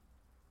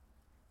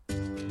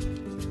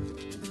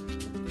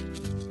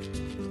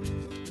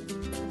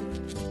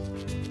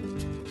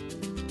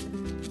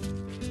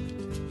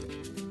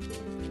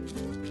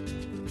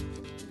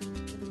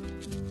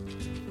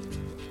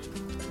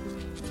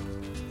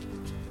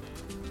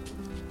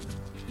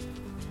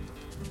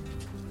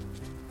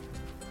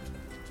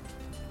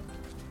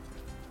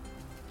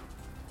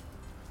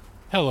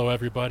Hello,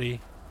 everybody.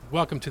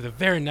 Welcome to the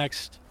very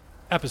next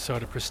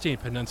episode of Pristine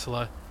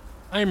Peninsula.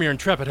 I am your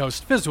intrepid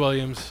host, Fizz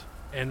Williams,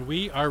 and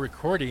we are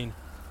recording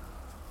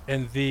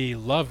in the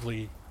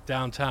lovely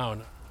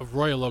downtown of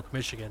Royal Oak,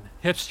 Michigan,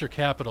 hipster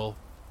capital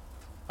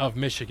of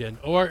Michigan.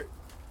 Or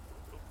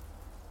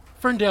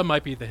Ferndale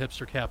might be the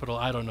hipster capital,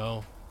 I don't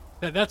know.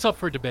 That's up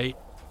for debate.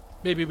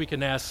 Maybe we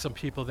can ask some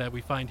people that we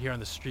find here on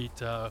the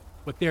street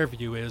what their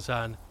view is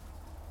on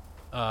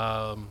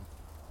the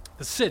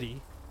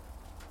city.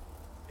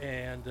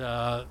 And,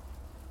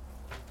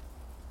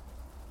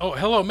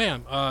 hello,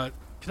 ma'am.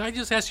 Can I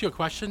just ask you a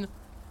question?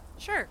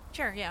 Sure,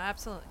 yeah,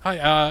 absolutely.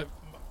 Hi,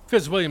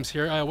 Fizz Williams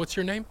here. What's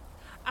your name?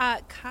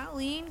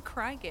 Colleen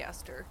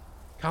Krygaster.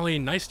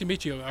 Colleen, nice to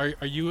meet you.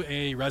 Are you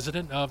a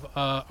resident of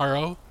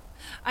RO?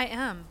 I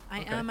am.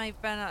 Okay. I'm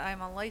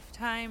a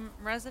lifetime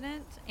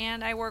resident,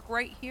 and I work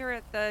right here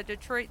at the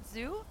Detroit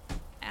Zoo,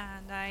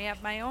 and I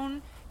have my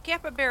own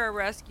capybara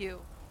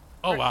rescue.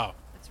 Oh, wow.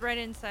 It's right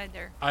inside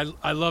there.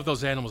 I love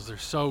those animals. They're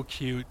so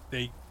cute.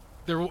 They're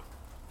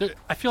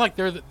I feel like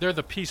they're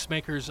the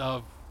peacemakers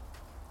of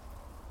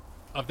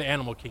the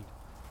animal kingdom.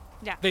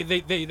 Yeah.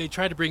 They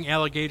try to bring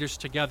alligators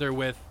together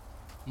with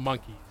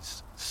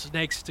monkeys,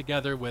 snakes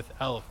together with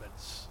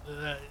elephants.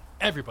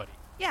 Everybody.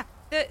 Yeah.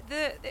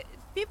 The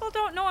people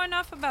don't know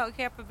enough about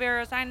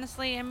capybaras,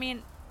 honestly. I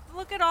mean,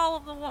 look at all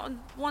of the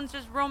ones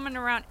just roaming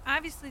around.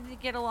 Obviously, they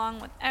get along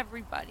with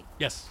everybody.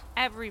 Yes.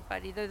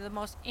 Everybody. They're the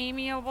most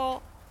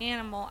amiable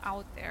animal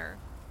out there,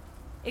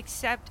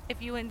 except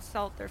if you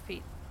insult their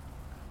feet,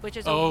 which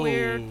is a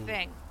weird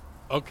thing.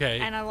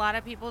 Okay. And a lot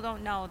of people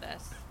don't know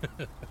this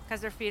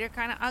because their feet are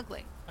kind of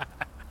ugly,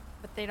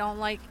 but they don't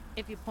like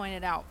if you point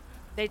it out.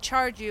 They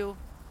charge you,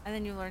 and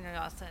then you learn your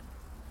lesson.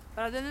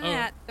 But other than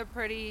that, they're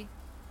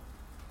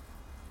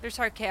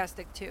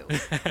sarcastic too.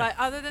 But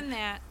other than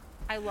that,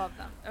 I love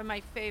them. They're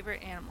my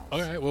favorite animals. All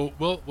right.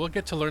 Well, we'll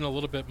get to learn a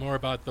little bit more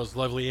about those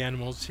lovely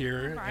animals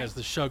here as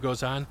the show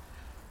goes on.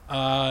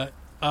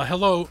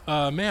 Hello,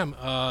 ma'am.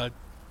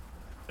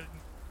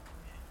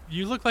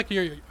 You look like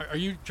are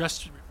you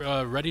dressed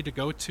ready to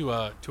go to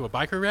a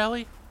biker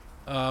rally?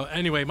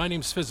 Anyway, my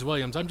name's Fizz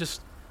Williams. I'm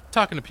just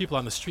talking to people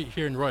on the street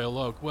here in Royal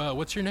Oak. Well,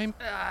 what's your name?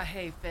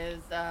 Hey,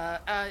 Fizz.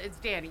 It's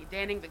Danny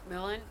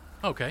McMillan.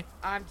 Okay.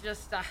 I'm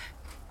just,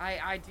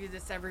 I do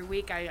this every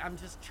week. I'm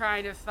just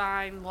trying to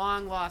find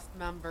long-lost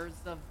members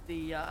of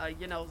the,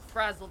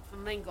 frazzled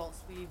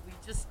flamingos. We've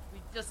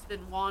just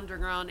been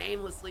wandering around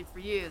aimlessly for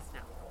years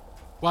now.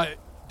 Why,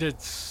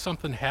 did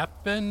something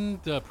happen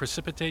to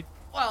precipitate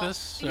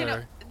this? You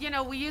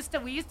know, we used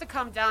to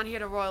come down here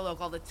to Royal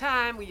Oak all the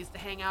time. We used to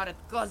hang out at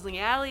the Gosling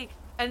Alley,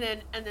 and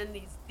then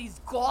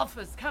these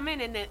golfers come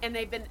in and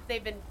they've been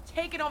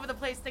taking over the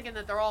place, thinking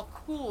that they're all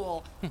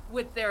cool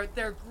with their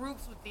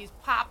groups with these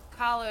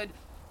pop-collared,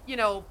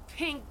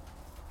 pink.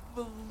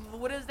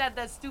 What is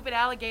that stupid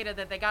alligator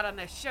that they got on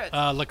their shirts?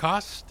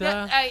 Lacoste?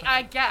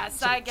 I guess,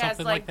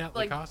 something like that?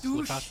 like Lacoste?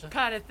 douche Lacoste?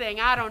 kind of thing.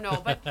 I don't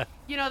know, but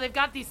they've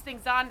got these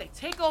things on. They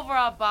take over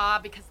our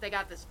bar because they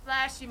got this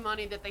flashy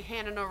money that they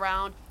handing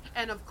around,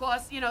 and of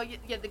course, they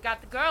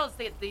got the girls,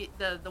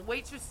 the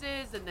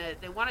waitresses, and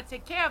they want to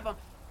take care of them,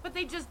 but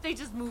they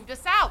just moved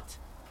us out.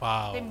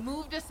 Wow. They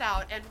moved us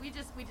out, and we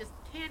just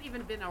can't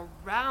even been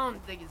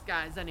around these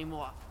guys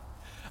anymore.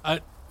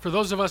 For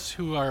those of us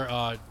who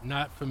are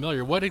not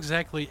familiar, what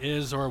exactly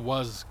is or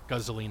was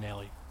Gosling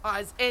Alley?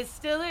 It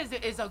still is.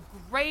 It is a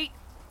great,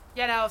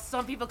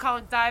 some people call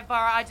it dive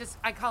bar.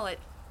 I call it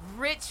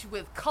rich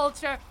with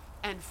culture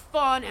and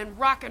fun and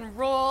rock and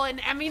roll. And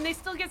I mean, they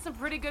still get some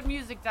pretty good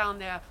music down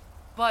there,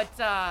 but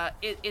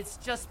it's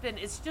just been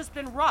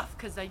rough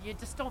because you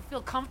just don't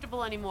feel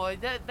comfortable anymore.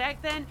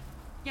 Back then,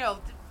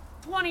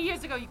 20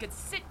 years ago, you could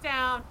sit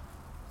down,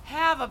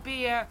 have a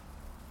beer,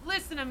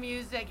 listen to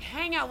music,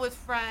 hang out with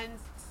friends,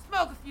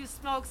 smoke a few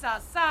smokes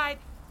outside,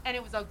 and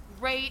it was a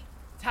great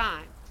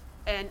time.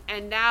 And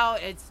now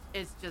it's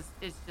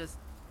just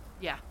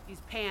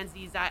these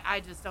pansies.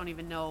 I just don't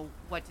even know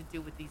what to do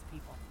with these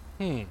people.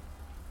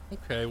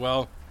 Okay,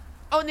 well.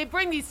 Oh, and they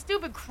bring these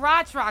stupid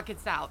crotch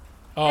rockets out.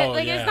 Oh,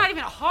 yeah. It's not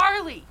even a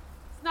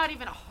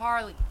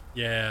Harley.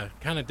 Yeah,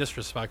 kind of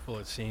disrespectful,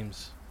 it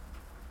seems.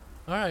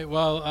 All right,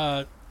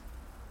 well,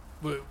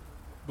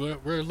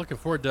 we're looking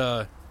forward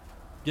to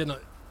getting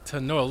to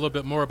know a little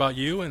bit more about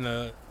you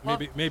and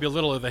maybe a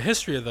little of the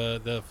history of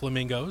the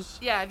flamingos.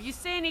 Yeah, if you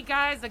see any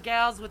guys or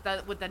gals with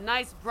a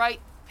nice bright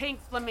pink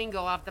flamingo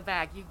off the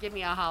back, you give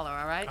me a holler,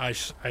 all right? I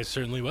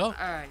certainly will.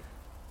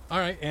 All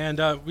right, and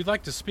we'd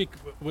like to speak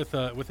with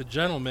a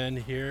gentleman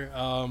here.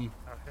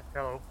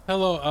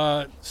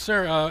 Hello,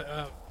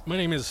 sir. My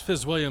name is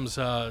Fizz Williams,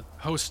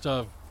 host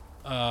of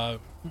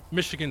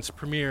Michigan's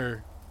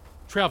premier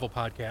travel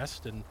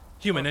podcast and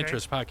human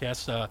interest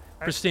podcast,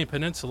 Pristine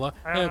Peninsula.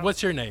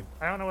 What's your name?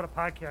 I don't know what a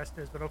podcast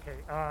is, but okay.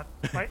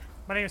 My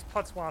name is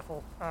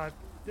Putzwaffle,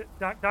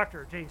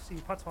 Dr. J.C.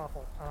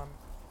 Putzwaffle.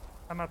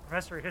 I'm a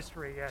professor of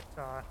history at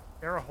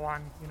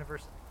Arahuan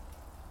University.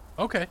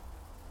 Okay.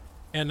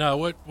 And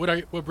what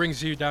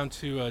brings you down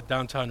to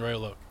downtown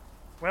Royal Oak?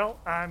 Well,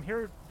 I'm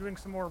here doing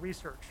some more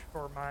research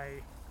for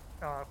my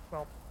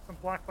well, some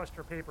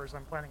blockbuster papers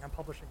I'm planning on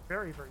publishing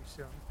very, very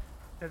soon.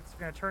 That's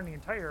going to turn the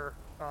entire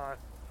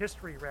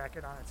history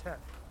racket on its head.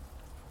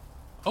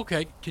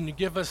 Okay, can you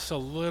give us a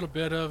little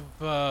bit of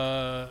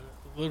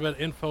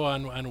info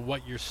on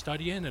what you're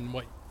studying and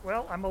what?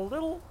 Well, I'm a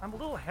little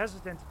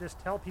hesitant to just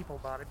tell people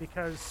about it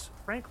because,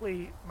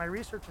 frankly, my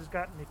research has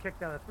gotten me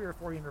kicked out of 3 or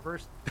 4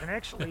 universities. And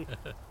actually,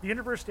 the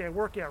university I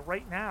work at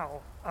right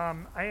now,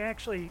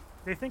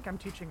 they think I'm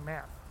teaching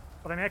math,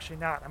 but I'm actually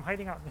not. I'm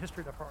hiding out in the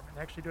history department,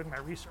 actually doing my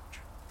research.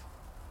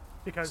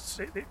 Because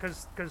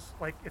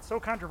like it's so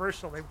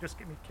controversial, they would just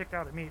get me kicked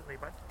out immediately.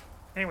 But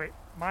anyway,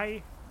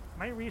 my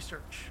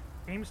research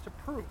aims to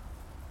prove,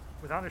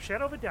 without a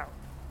shadow of a doubt,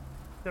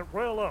 that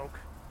Royal Oak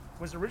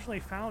was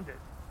originally founded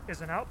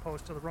as an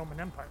outpost of the Roman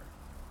Empire.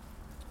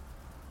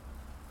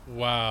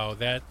 Wow,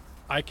 that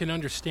I can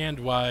understand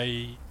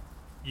why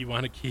you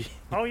want to keep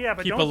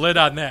keep a lid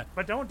on that.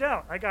 But don't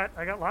doubt, I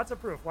got lots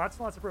of proof, lots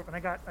and lots of proof, and I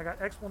got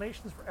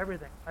explanations for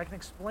everything. I can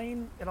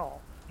explain it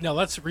all. Now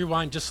let's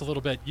rewind just a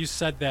little bit. You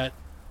said that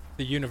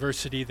the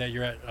university that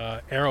you're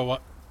at, Erewhon.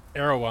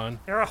 Juan.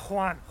 You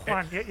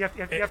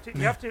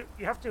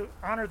have to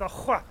honor the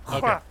hua.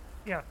 Okay.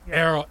 Yeah.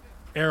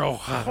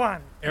 Erewhon.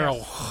 Juan.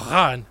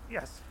 Erewhon.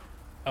 Yes.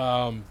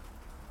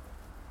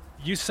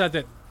 You said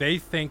that they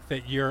think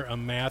that you're a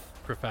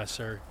math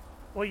professor.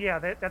 Well, yeah,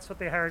 that's what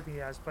they hired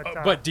me as.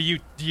 But do you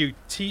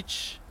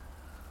teach?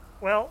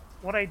 Well,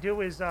 what I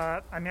do is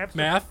I'm absent.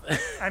 Math.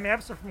 I'm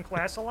absent from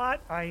class a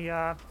lot.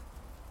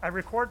 I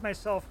record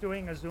myself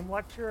doing a Zoom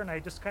lecture, and I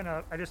just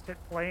hit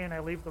play and I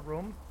leave the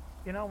room,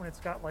 when it's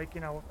got like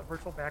a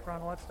virtual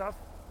background and all that stuff.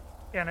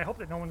 And I hope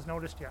that no one's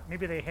noticed yet.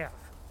 Maybe they have,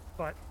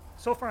 but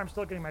so far I'm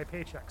still getting my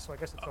paycheck, so I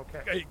guess it's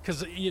okay.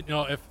 Because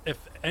if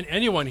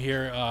anyone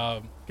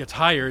here gets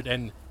hired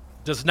and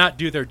does not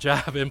do their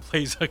job and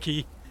plays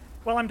hooky.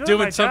 Well, I'm doing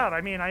my job.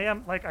 I mean, I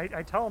am like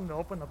I tell them to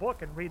open the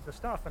book and read the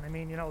stuff, and I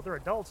mean, they're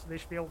adults, so they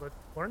should be able to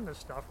learn this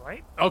stuff,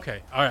 right?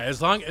 Okay, all right.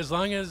 As long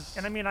as.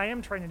 And I mean, I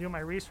am trying to do my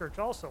research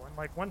also, and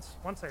like once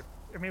I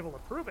am able to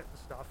prove it and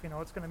stuff,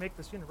 it's going to make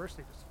this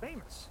university just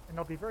famous, and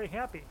they'll be very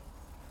happy.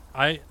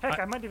 I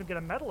might even get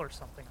a medal or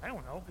something. I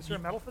don't know. Is there a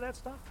medal for that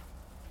stuff?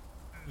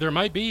 There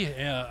might be.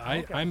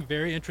 Okay. I'm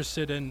very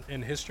interested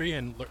in history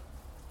and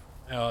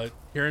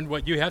hearing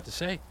what you have to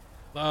say.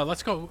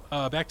 Let's go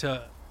back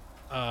to.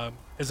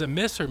 Is it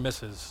Miss or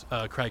Mrs.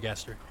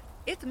 Craigaster?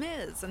 It's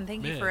Ms., and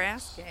thank you Ms. for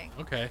asking.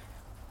 Okay.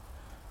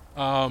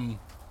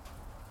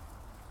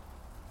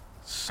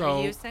 So.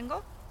 Are you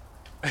single?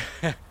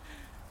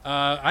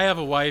 I have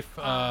a wife.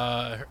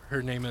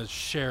 Her name is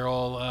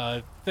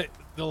Cheryl.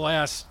 The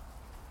last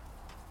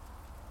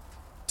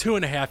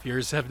 2.5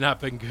 years have not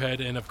been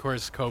good, and of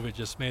course, COVID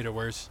just made it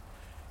worse.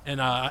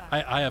 And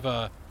I have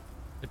a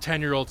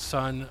 10-year-old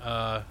son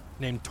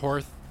named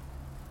Torth,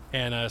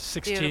 and a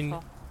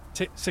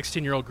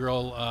 16-year-old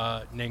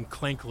girl named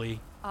Clankley.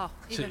 Oh,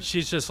 So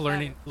she's just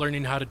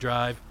learning how to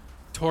drive.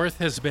 Torth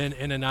has been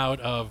in and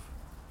out of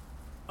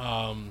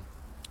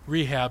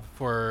rehab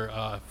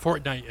for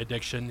Fortnite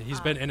addiction.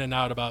 He's been in and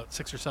out about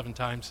 6 or 7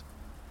 times.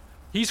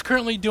 He's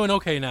currently doing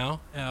okay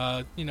now.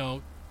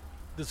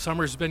 The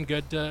summer's been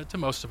good to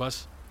most of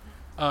us.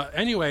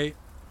 Anyway,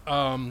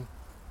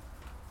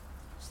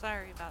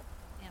 sorry about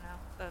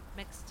the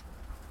mixed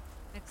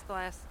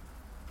last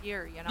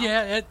year.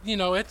 Yeah,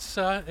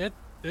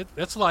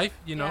 it's life.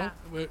 Yeah.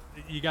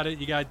 You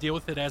gotta deal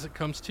with it as it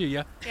comes to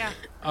you. Yeah.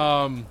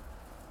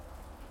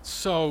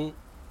 So,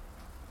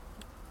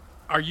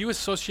 are you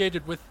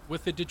associated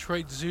with the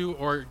Detroit Zoo,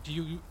 or do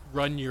you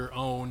run your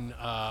own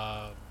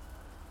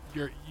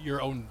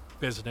your own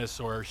business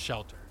or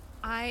shelter?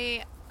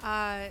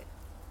 Or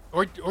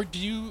do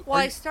you? Well,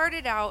 I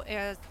started out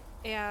as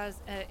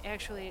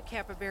actually a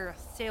capybara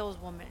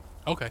saleswoman.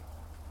 Okay.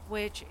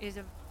 Which is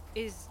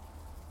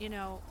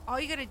all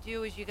you got to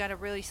do is you got to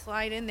really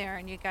slide in there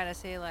and you got to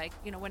say like,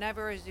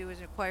 whenever a zoo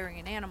is acquiring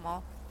an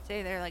animal,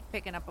 say they're like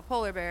picking up a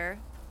polar bear,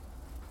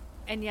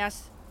 and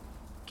yes,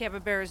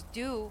 capybaras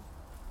do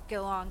get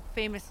along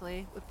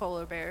famously with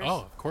polar bears. Oh,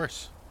 of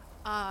course.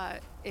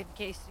 In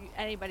case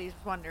anybody's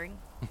wondering.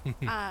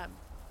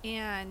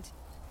 And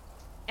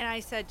I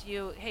said to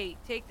you, hey,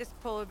 take this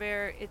polar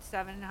bear. It's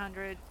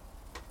 $700.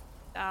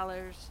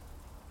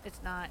 It's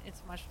not.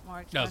 It's much more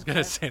expensive. I was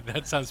gonna say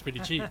that sounds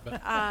pretty cheap,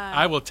 but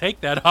I will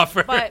take that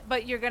offer.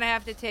 But you're gonna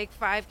have to take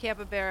 5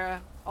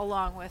 capybara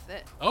along with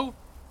it. Oh.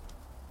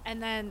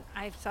 And then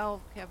I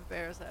sell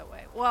capybaras that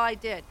way. Well, I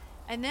did,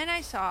 and then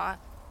I saw,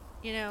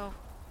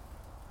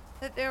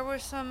 that there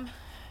was some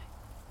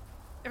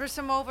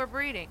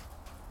overbreeding.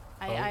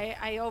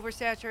 I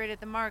oversaturated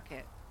the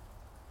market,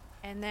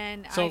 and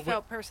then I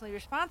felt personally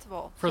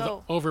responsible for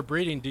the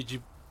overbreeding. Did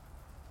you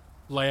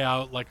lay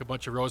out like a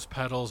bunch of rose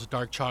petals,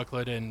 dark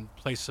chocolate, and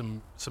place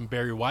some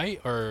berry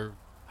white, or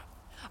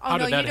how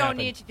did that happen? You don't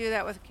need to do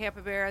that with a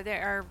capybara. They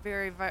are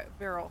very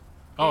virile.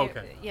 Oh,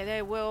 okay. Yeah,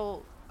 they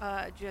will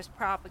just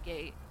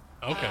propagate.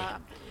 Okay.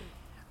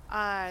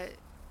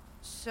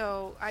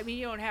 So I mean,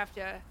 you don't have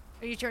to.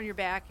 You turn your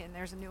back and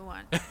there's a new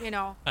one.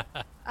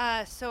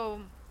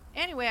 So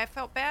anyway, I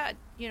felt bad,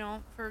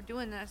 for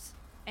doing this,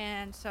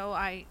 and so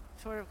I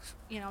sort of,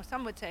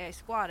 some would say I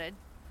squatted,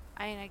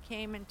 and I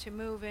came in to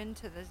move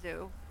into the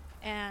zoo,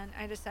 and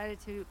I decided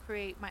to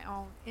create my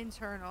own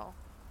internal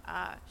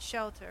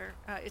shelter.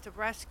 It's a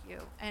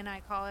rescue, and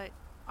I call it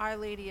Our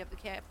Lady of the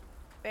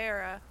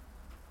Capybara.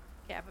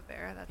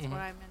 Capybara, that's what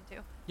I'm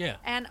into. Yeah.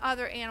 And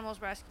other animals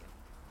rescue.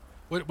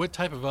 What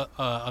type of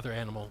other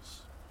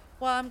animals?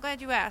 Well, I'm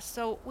glad you asked.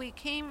 So we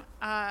came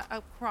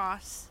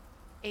across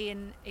a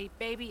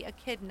baby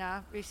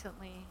echidna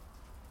recently.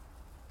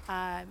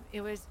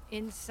 It was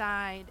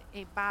inside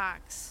a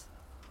box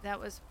that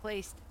was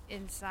placed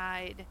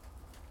inside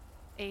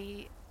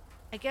I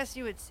guess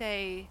you would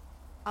say,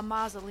 a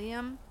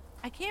mausoleum.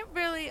 I can't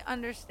really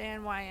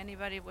understand why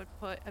anybody would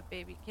put a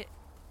baby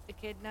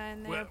echidna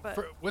in there, but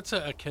What's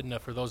a echidna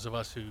for those of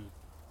us who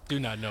do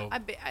not know?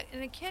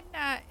 an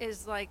echidna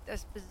is like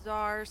this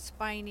bizarre,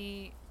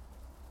 spiny,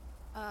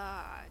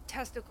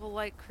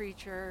 testicle-like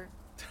creature.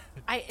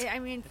 I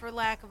mean, for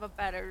lack of a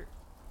better,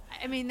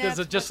 Does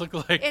it just look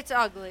like? It's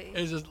ugly.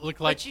 Does it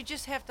look like? But you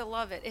just have to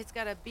love it. It's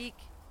got a beak.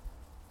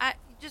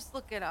 Just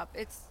look it up.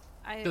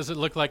 Does it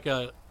look like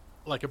a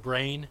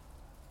brain?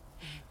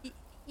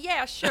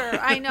 Yeah, sure.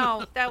 I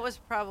know that was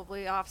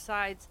probably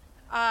offsides.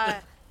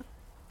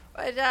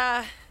 But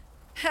now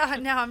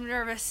I'm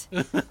nervous.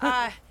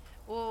 Other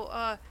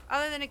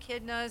than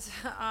echidnas,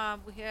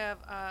 we have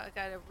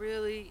got a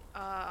really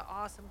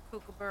awesome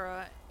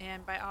kookaburra,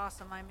 and by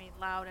awesome I mean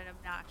loud and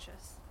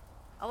obnoxious.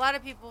 A lot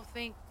of people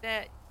think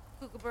that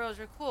kookaburras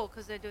are cool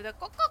because they do the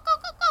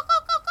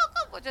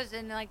which is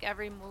in like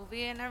every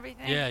movie and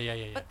everything.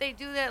 Yeah. But they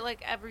do that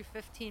like every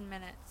 15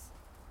 minutes,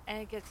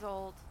 and it gets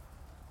old.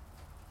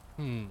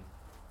 And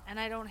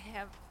I don't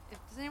have.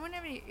 Does anyone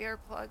have any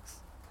earplugs?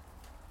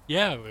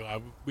 Yeah,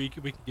 we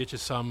can get you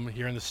some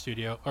here in the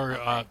studio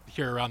or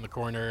here around the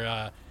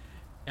corner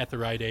at the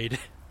Rite Aid.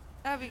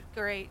 That'd be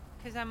great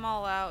because I'm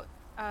all out.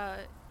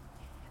 And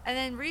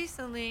then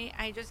recently,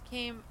 I just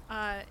came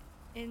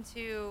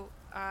into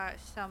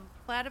some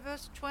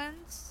platypus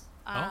twins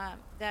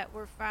that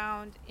were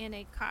found in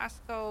a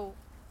Costco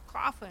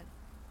coffin.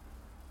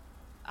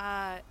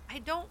 I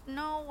don't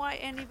know why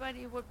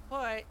anybody would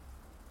put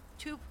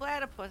two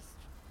platypus,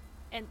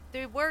 and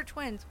they were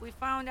twins. We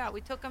found out.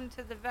 We took them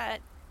to the vet.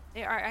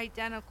 They are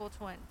identical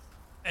twins.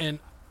 And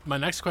my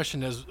next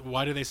question is,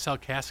 why do they sell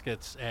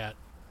caskets at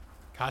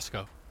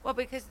Costco? Well,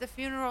 because the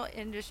funeral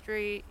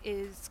industry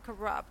is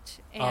corrupt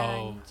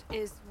and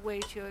is way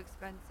too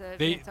expensive.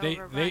 It's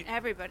overrun.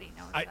 Everybody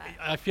knows that.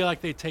 I feel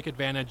like they take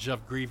advantage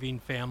of grieving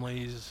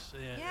families.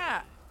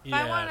 Yeah. If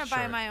I want to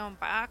buy my own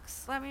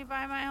box, let me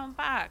buy my own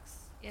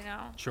box,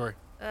 Sure.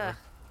 Ugh.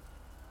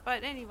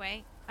 But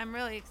anyway, I'm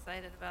really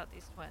excited about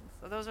these twins.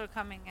 So those are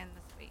coming in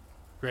this week.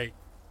 Great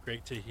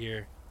to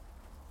hear.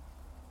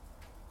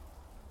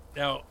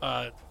 Now,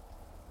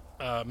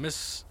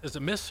 is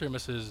it Miss or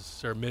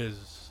Mrs. or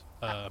Ms.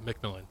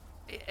 McMillan?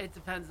 It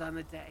depends on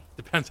the day.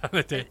 Depends on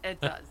the day. It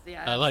does,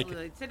 yeah. I like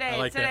absolutely. it.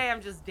 Today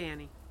I'm just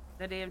Danny.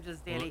 Today I'm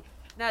just Danny.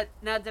 Now,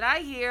 did I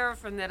hear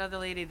from that other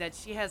lady that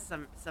she has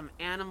some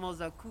animals,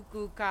 a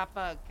cuckoo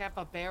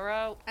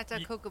capybara? That's a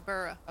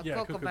kookaburra. A Yeah,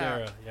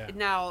 kookaburra. yeah.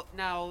 Now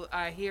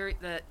I hear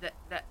that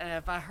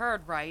if I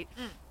heard right,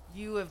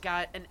 you have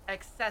got an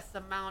excess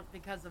amount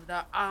because of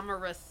the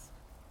amorous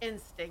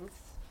instincts.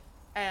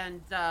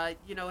 And, have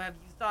you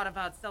thought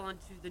about selling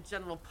to the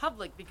general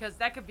public? Because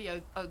that could be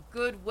a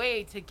good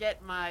way to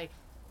get my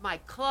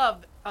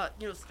club,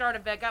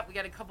 started back up. We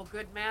got a couple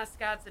good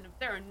mascots, and if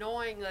they're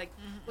annoying, like,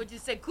 would you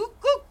say, coo,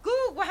 coo,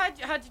 coo? Well,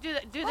 how'd you do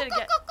that? Do that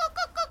again.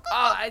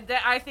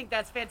 I think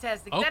that's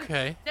fantastic.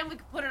 Okay. Then we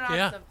could put it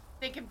on some,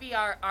 they can be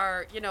our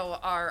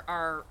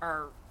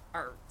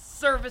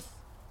service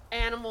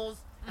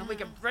animals, and we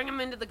can bring them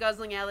into the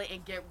guzzling alley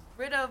and get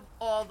rid of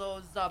all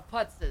those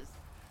putzes.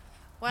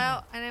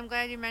 Well, and I'm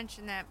glad you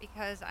mentioned that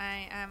because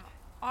I am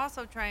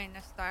also trying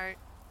to start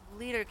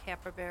leader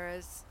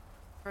capybaras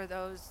for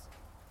those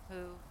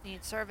who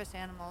need service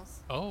animals.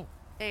 Oh.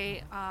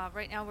 They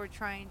right now we're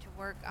trying to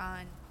work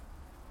on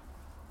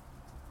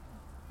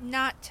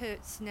not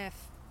to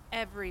sniff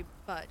every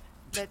butt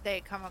that they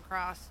come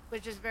across,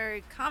 which is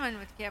very common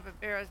with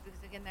capybaras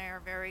because again they are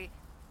very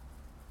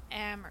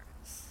amorous.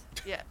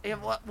 Yeah.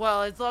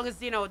 Well, as long as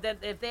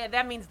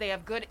that means they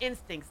have good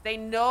instincts. They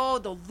know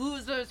the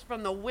losers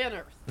from the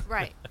winners.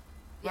 Right.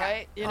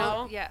 Right.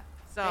 Yeah. Yeah.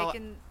 So they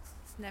can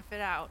sniff it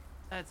out.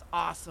 That's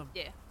awesome.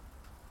 Yeah.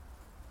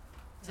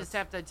 Just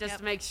have to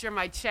make sure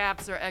my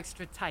chaps are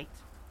extra tight.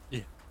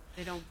 Yeah.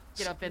 They don't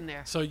get up in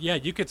there. So yeah,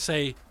 you could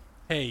say,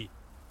 hey,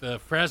 the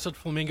frazzled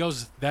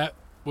flamingos, that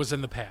was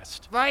in the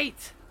past.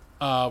 Right.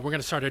 We're going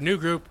to start a new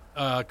group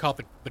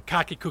called the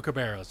Cocky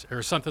Kookaburras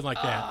or something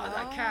like that. Oh, the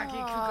cocky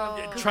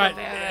kookaburras. Try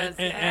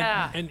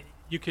Yeah. and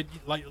you could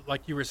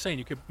like you were saying,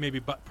 you could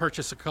maybe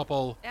purchase a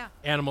couple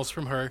animals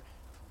from her.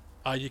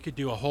 You could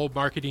do a whole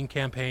marketing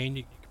campaign.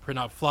 You could print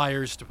out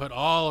flyers to put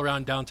all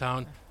around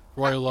downtown.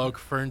 Royal Oak,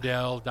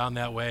 Ferndale, down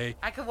that way.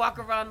 I could walk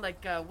around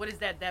like what is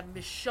that? That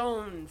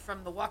Michonne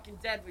from The Walking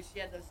Dead, where she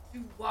had those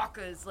two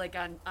walkers like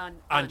on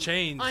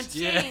chains, on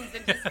yeah. chains,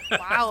 and just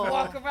Wow.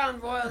 walk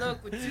around Royal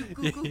Oak with two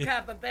cuckoo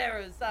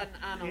capybaras on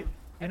them.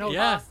 You know,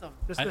 Yeah. Awesome.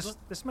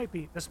 this might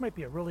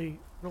be a really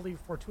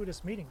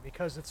fortuitous meeting,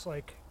 because it's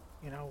like,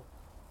 you know,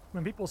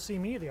 when people see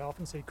me, they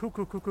often say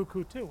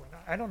cuckoo too, and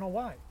I don't know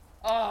why.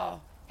 Oh,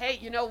 hey,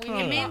 you know we It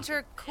need means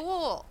you're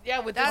cool. Yeah,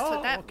 with That's this-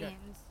 what that okay.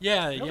 means.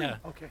 Yeah, Really? yeah.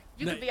 Okay.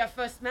 you could be our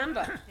first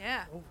member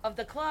Yeah. of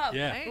the club.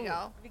 Yeah. There you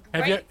go. It'd be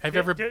Have you great. have you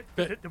ever Do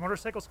been,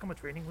 motorcycles come with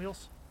training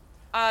wheels?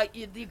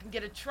 You can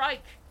get a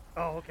trike.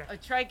 Oh, okay. A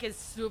trike is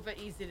super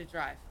easy to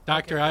drive.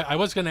 Doctor? I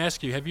was going to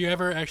ask you. Have you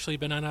ever actually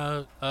been on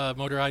a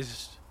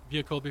motorized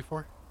vehicle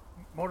before?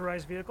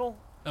 Motorized vehicle?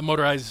 A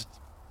motorized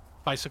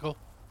bicycle?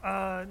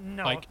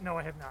 No, Bike? no,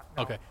 I have not.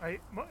 No. Okay.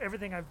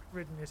 Everything I've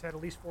ridden has had at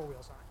least 4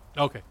 wheels on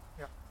it. Okay.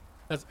 Yeah.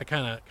 I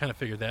kind of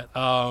figured that.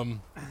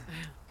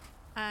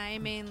 I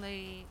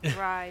mainly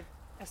drive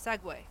a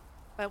Segway,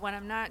 but when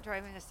I'm not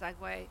driving a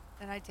Segway,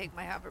 then I take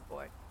my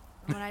hoverboard.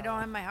 And when I don't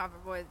have my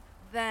hoverboard,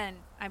 then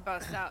I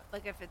bust out.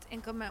 Like if it's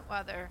inclement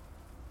weather,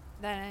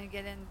 then I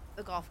get in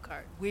the golf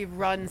cart. We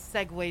run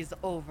segways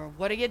over.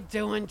 What are you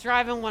doing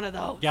driving one of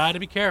those? Got to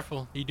be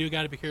careful. You do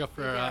got to be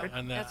careful for Yeah,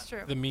 on that's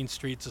true. the mean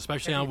streets,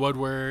 especially Have on you-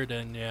 Woodward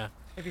and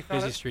Have you thought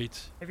busy of-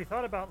 streets. Have you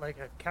thought about like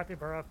a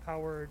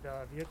capybara-powered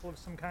vehicle of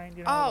some kind?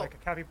 You know, Oh. like a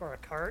capybara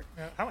cart.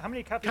 How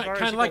many Kind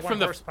capybaras of equal like 1 from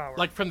the horsepower?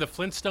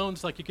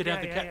 Flintstones. Like you could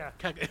have the Yeah,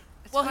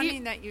 It's Well, funny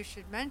that you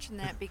should mention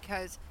that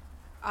because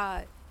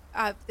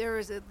there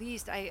was at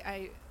least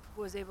I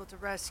was able to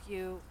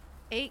rescue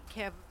 8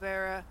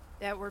 capybara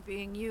that were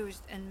being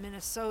used in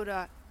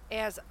Minnesota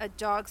as a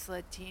dog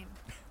sled team.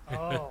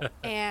 Oh,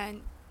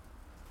 And,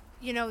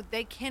 you know,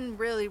 they can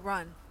really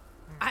run.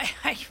 I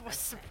was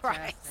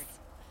surprised. fantastic.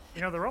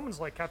 you know, the Romans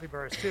like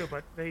capybaras too,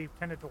 but they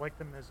tended to like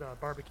them as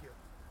barbecue,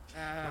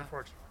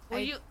 unfortunately. Well,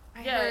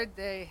 I yeah. heard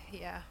they're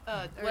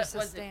what a was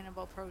it?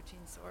 sustainable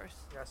protein source.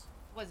 Yes.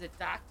 Was it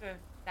Doctor?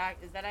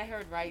 Is that I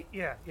heard right?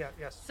 Yeah,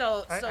 yes.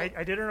 So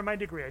I did earn my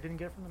degree. I didn't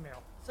get it from the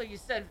mail. so you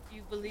said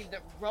you believe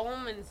that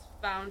Romans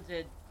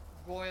founded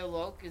Royal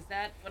Oak. Is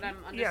that what I'm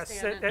Yes,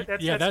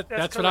 understanding?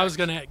 that's what I was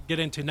correct. going to get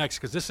into next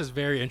because this is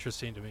very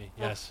interesting to me.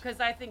 Yes. Because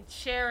I think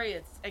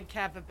chariots and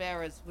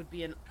capybaras would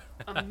be an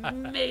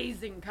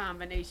amazing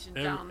combination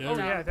down. yeah. Oh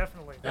down, yeah,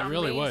 definitely. It down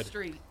really Main would.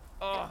 Street.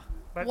 Oh,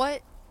 But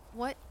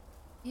What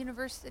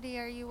university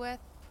are you with?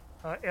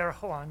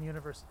 Erewhon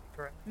University,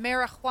 correct.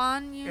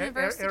 Marijuana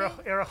University?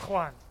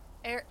 Erewhon.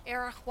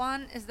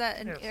 Erewhon, is that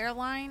an Yes.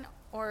 airline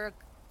or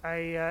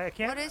I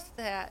can't. what is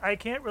that? I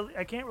can't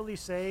really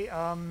say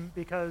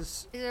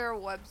because Is there a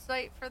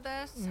website for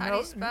this? How no, do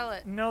you spell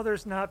it? No,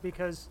 there's not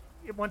because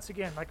once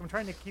again, like I'm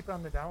trying to keep it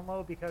on the down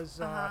low because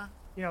Uh-huh.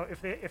 you know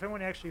if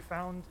anyone actually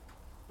found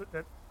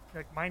that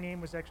like my name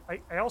was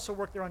actually I also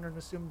worked there under an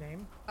assumed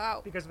name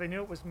Oh, because if they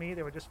knew it was me,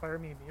 they would just fire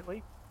me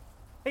immediately.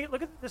 Hey,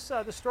 look at this the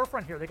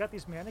storefront here. They got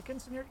these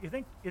mannequins in here. You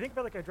think if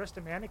like I dressed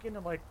a mannequin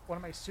in like one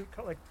of my suit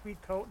coat, like tweed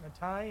coat and a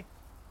tie,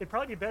 it'd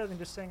probably be better than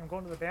just saying I'm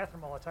going to the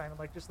bathroom all the time and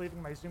like just leaving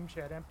my Zoom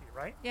chat empty,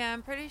 right? yeah,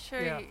 I'm pretty sure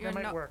Yeah, you're that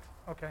might not. work.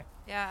 Okay.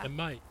 Yeah, It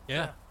might.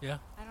 Yeah. Yeah.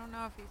 I don't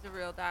know if he's a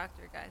real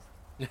doctor, guys.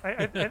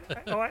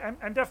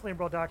 I'm definitely a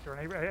real doctor,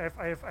 and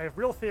I have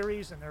real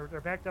theories, and they're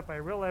backed up by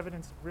real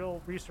evidence and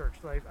real research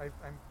that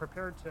I'm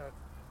prepared to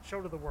show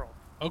to the world.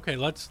 Okay,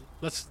 let's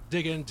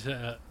dig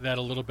into that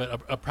a little bit.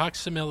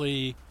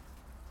 Approximately,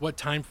 what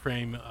time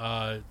frame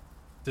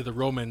did the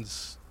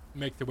Romans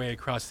make their way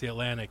across the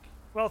Atlantic?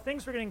 Well,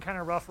 things were getting kind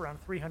of rough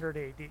around 300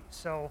 AD.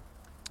 So,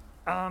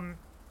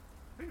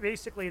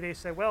 basically, they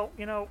said, well,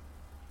 you know,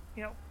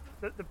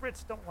 the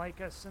Brits don't like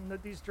us, and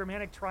these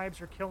Germanic tribes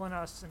are killing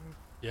us, and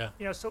Yeah.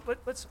 you know, so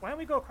let's why don't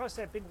we go across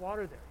that big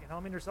water there? You know, I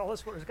mean, there's all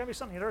this. There's got to be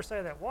something on the other side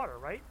of that water,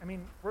 right? I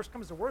mean, worst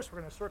comes to worst, we're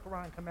going to circle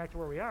around and come back to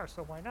where we are.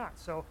 So why not?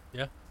 So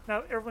Yeah.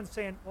 now everyone's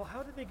saying, well,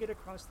 how did they get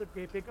across the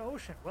great big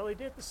ocean? Well, they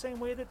did it the same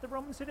way that the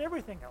Romans did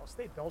everything else.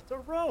 They built a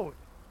road.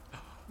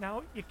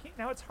 Now you can't.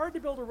 Now it's hard to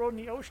build a road in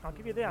the ocean. I'll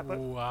give you that. But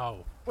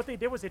Wow. what they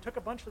did was they took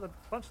a bunch of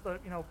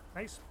the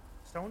nice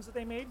stones that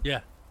they made.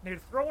 Yeah. And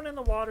they'd throw it in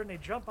the water and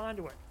they'd jump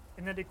onto it,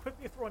 and then they'd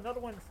quickly throw another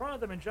one in front of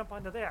them and jump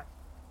onto that.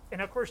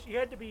 And of course, you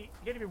had to be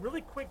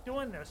really quick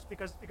doing this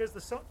because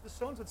the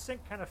stones would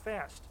sink kind of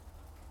fast.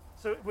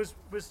 So it was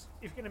if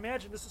you can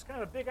imagine, this is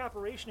kind of a big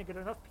operation to get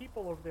enough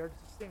people over there to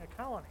sustain a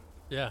colony.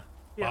 Yeah.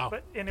 Yeah, Wow.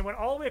 and they went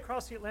all the way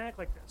across the Atlantic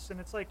like this, and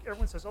it's like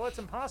everyone says, "Oh, it's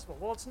impossible."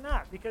 Well, it's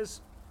not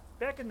because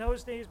back in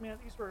those days, man,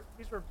 these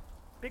were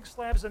big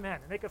slabs of men,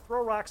 and they could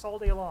throw rocks all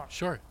day long.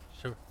 Sure.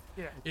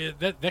 Yeah.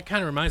 That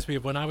kind of reminds me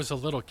of when I was a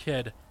little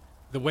kid.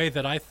 The way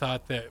that I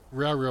thought that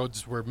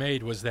railroads were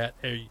made was that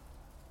a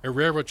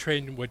railroad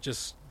train would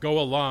just go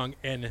along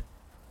and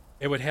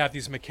it would have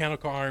these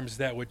mechanical arms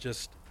that would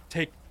just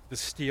take the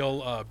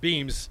steel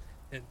beams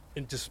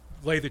and just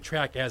lay the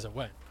track as it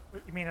went.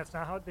 You mean that's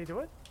not how they do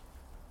it?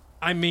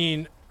 I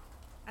mean,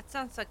 That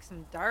sounds like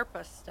some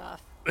DARPA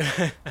stuff.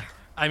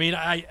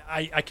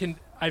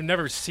 I've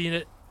never seen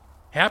it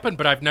happen,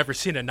 but I've never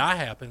seen it not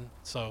happen.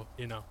 So,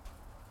 you know.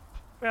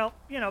 Well,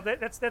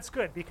 that's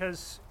good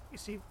because you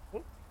see,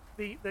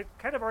 the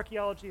kind of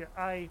archaeology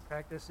I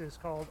practice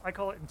I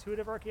call it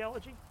intuitive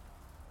archaeology,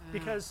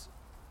 because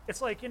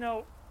it's like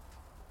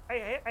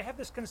I have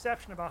this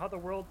conception about how the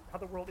world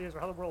is or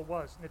how the world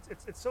was, and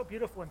it's so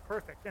beautiful and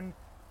perfect, and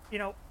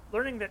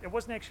learning that it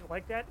wasn't actually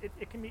like that,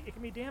 it can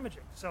be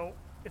damaging. So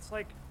it's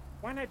like,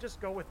 why not just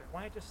go with it?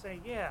 Why not just say,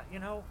 yeah,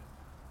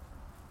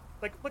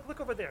 like look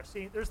over there.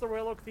 See, there's the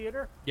Royal Oak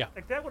Theater. Yeah.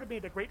 Like that would have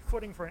made a great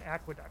footing for an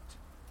aqueduct.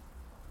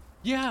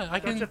 Yeah,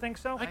 Don't you think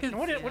so? I can. And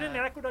wouldn't an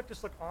aqueduct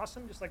just look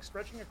awesome, just like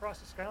stretching across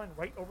the skyline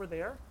right over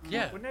there?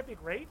 Yeah. Wouldn't that be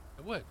great?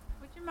 It would.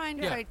 Would you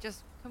mind Yeah.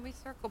 if can we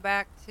circle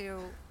back to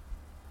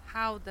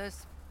how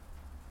this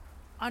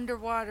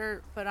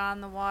underwater but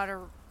on the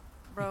water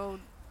road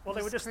Well, they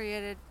was would just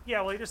created?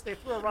 Yeah, well, they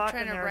threw a I'm rock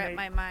trying in to there. wrap and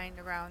my mind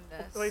around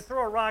this. they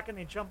throw a rock and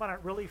they jump on it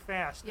really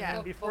fast. Yeah. And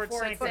then before it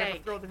sank, they had to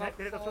throw the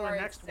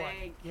next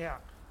one. Yeah.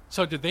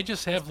 So did they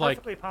just have It's like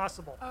perfectly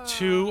possible.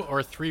 2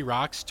 or 3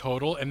 rocks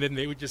total, and then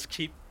they would just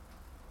keep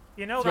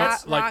Throw-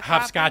 Rock like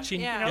hopscotching?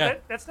 hopping? Yeah. Yeah.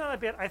 that's not a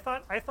bit. I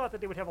thought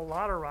that they would have a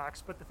lot of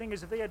rocks, but the thing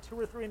is, if they had 2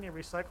 or 3 and they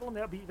recycle them,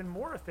 that would be even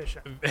more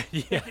efficient.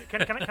 Yeah,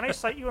 Can I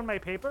cite you in my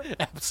paper?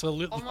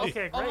 absolutely. Almost,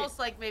 Okay, great. almost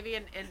like maybe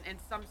in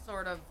some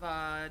sort of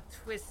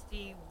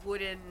twisty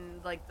wooden,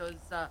 like those,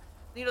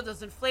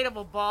 those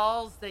inflatable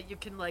balls that you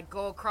can like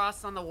go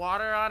across on the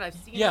water on. I've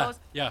seen Yeah, those.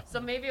 yeah.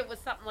 So maybe it was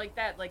something like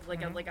that, like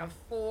a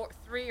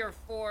 3 or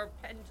 4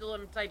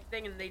 pendulum type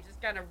thing, and they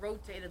just kind of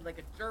rotated like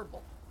a gerbil.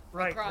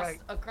 Right, across, right.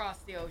 across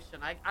the ocean.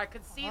 I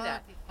could see Oh,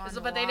 that. that'd be fun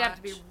to But they'd have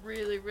to be watch.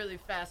 really, really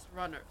fast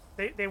runners.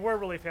 They were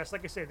really fast.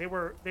 Like I say, they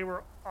were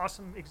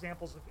awesome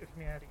examples of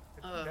humanity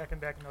back in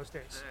those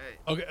days.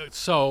 Okay,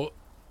 so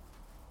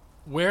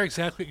where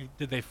exactly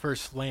did they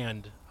first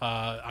land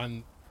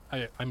on?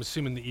 I'm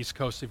assuming the east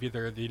coast of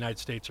either the United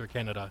States or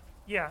Canada.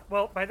 Yeah,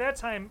 well, by the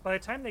time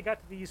they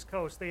got to the East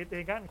Coast, they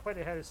had gotten quite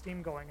ahead of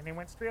steam going, and they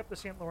went straight up the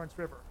St. Lawrence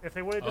River. If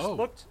they would have just Oh.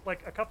 looked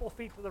like a couple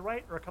feet to the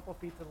right or a couple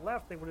feet to the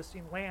left, they would have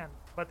seen land.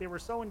 But they were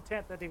so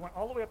intent that they went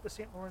all the way up the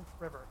St. Lawrence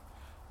River,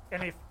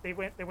 and they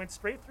went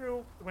straight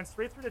through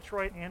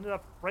Detroit and ended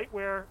up right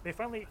where they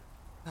finally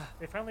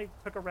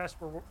took a rest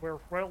where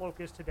Royal Oak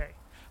is today.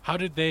 How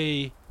did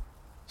they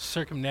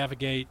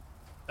circumnavigate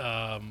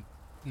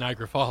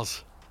Niagara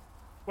Falls?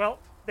 Well,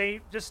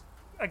 they just,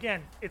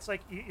 again, it's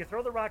like you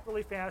throw the rock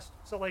really fast,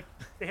 so like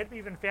they had to be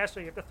even faster.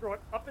 You have to throw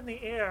it up in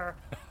the air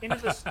into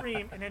the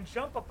stream and then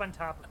jump up on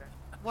top of it.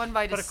 One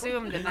might But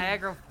assume that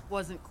Niagara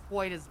wasn't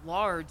quite as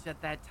large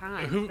at that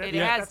time. Who- It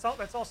yeah. has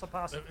That's also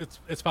possible.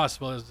 It's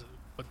possible. As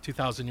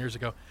 2,000 years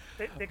ago.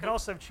 They could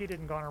also have cheated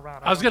and gone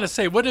around. I was don't gonna know.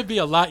 say, wouldn't it be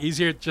a lot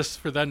easier just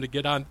for them to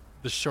get on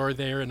the shore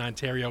there in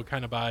Ontario,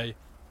 kind of by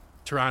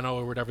Toronto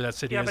or whatever that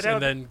city Yeah, is, but that and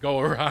would- then go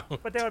around?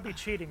 But that would be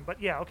cheating. But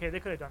yeah, okay,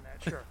 they could have done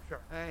that. Sure.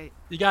 right.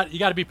 You got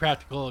to be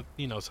practical,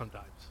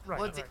 sometimes. Right.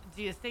 Well, right.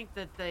 do you think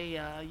that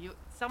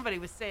somebody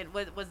was saying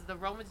was the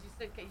Romans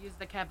used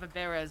the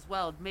capybara as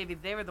well? Maybe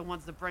they were the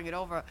ones that bring it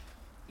over.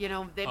 Maybe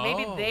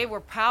Oh. they were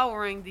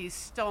powering these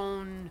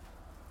stone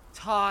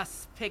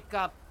toss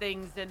pickup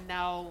things, and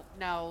now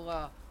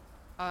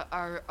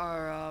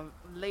our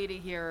lady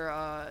here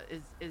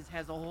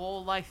has a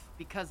whole life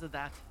because of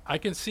that. I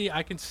can see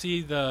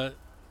the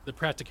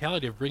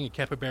practicality of bringing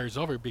capybaras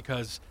over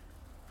because,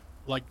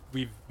 like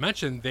we've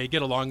mentioned, they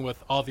get along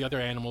with all the other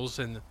animals,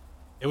 and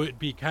it would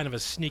be kind of a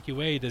sneaky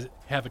way to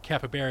have a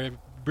capybara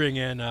bring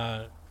in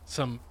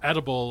some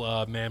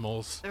edible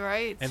mammals,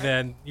 Right. and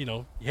then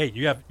hey,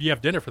 you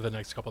have dinner for the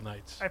next couple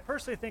nights. I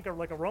personally think a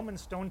Roman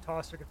stone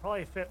tosser could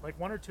probably fit like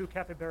 1 or 2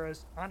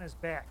 capybaras on his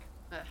back,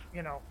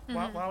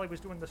 while he was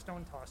doing the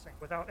stone tossing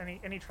without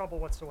any trouble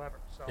whatsoever.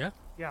 So Yeah.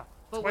 it's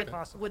But quite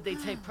possible. would they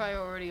take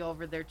priority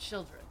over their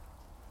children?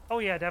 Oh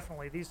yeah,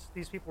 definitely.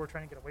 These people were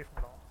trying to get away from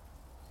it all.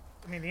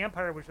 I mean, the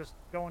empire was just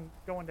going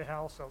to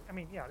hell. So I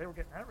mean, yeah, they were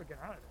getting out of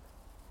it.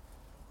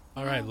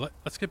 All right,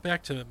 let's get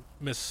back to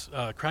Miss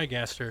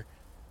Craigaster.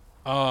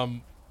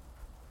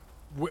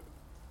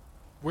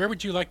 Where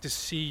would you like to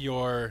see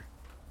your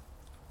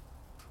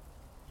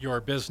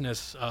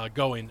business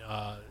going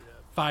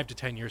 5 to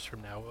 10 years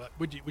from now?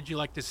 Would you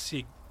like to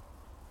see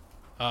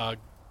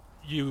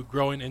you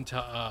growing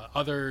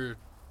into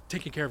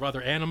taking care of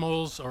other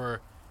animals,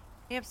 or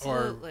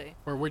Absolutely.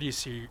 or where do you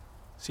see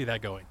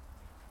that going?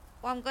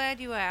 Well, I'm glad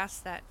you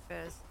asked that,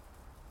 Fizz.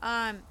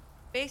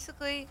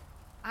 Basically,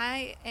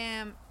 I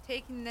am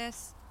taking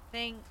this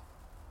thing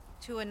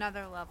to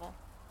another level.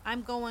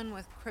 I'm going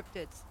with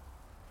cryptids.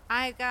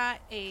 I got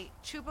a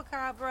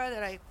chupacabra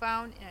that I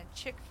found in a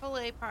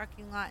Chick-fil-A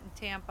parking lot in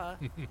Tampa.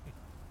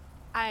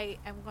 I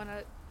am going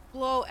to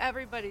blow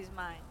everybody's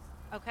minds,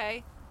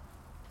 okay?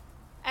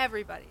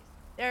 Everybody's.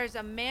 There's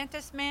a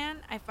mantis man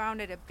I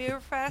found at a beer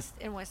fest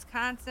in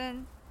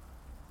Wisconsin.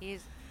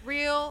 He's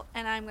real,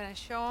 and I'm going to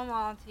show him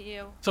all to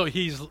you. So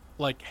he's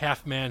like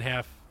half man,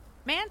 half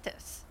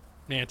Mantis.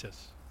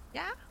 mantis.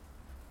 Yeah?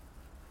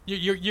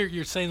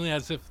 You're saying it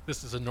as if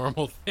this is a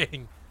normal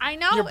thing. I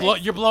know.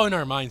 You're blowing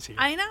our minds here.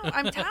 I know.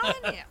 I'm telling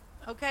you.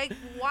 Okay?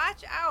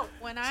 Watch out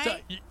when So,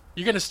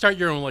 you're gonna start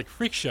your own like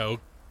freak show.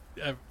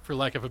 for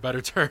lack of a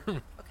better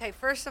term. Okay,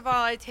 first of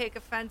all, I take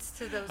offense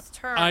to those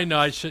terms. I know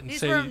I shouldn't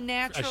These say. were I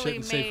naturally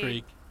shouldn't say made.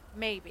 freak.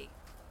 Maybe.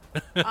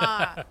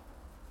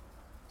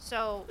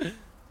 So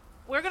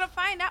we're gonna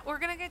find out. We're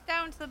gonna get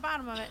down to the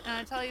bottom of it, and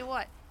I tell you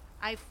what,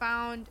 I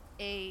found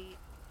a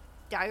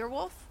dire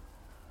wolf.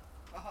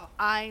 Oh.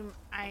 I'm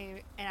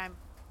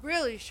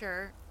really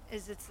sure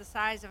it's the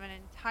size of an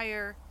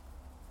entire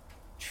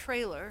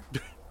trailer.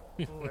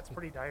 Ooh, that's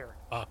pretty dire.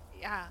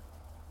 Yeah,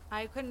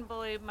 I couldn't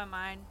believe my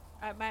mind.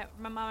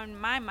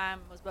 My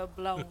mind was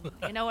blown.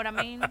 You know what I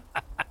mean?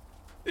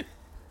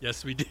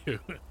 Yes, we do.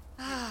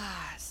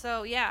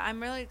 So yeah,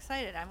 I'm really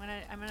excited. I'm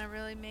gonna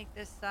really make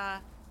this.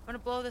 I'm gonna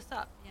blow this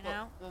up. You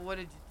know. Well, what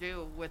did you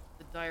do with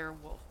the dire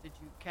wolf? Did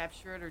you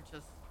capture it or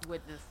just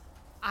witness?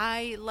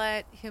 I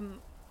let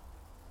him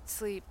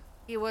sleep.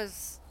 He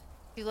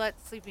let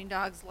sleeping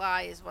dogs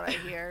lie, is what I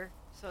hear.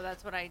 So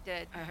that's what I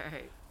did. All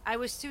right. I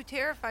was too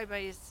terrified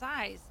by his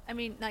size. I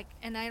mean, like,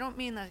 and I don't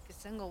mean like a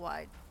single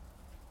wide,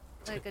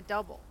 like a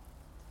double.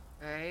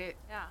 Right.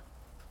 Yeah.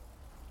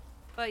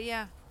 But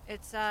yeah,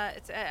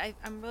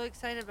 I'm really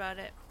excited about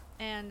it,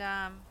 and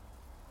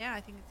yeah, I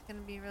think it's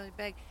gonna be really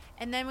big.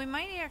 And then we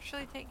might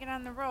actually take it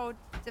on the road,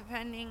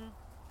 depending,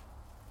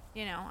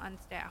 on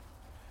staff.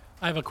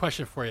 I have a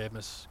question for you,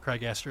 Miss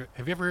Craig Astor.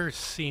 Have you ever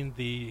seen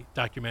the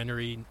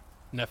documentary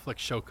Netflix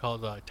show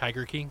called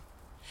Tiger King?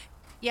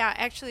 Yeah,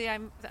 actually,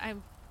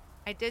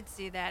 I did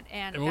see that,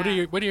 and And what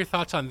are your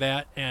thoughts on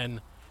that?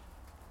 And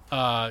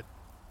I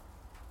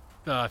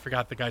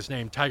forgot the guy's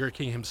name, Tiger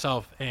King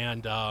himself,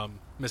 and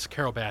Miss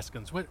Carol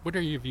Baskins. What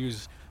are your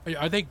views?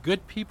 Are they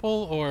good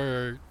people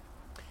or?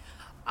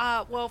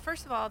 well,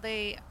 first of all,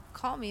 they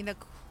call me the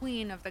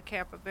queen of the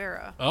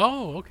capybara.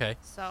 Oh, okay.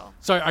 So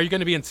So are you going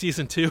to be in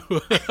season 2?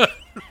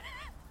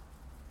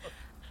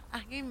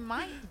 I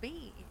might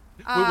be.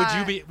 Would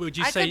you be? Would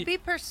you I say? could be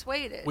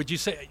persuaded. Would you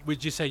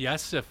say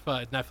yes if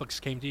Netflix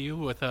came to you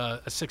with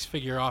a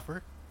 6-figure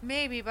offer?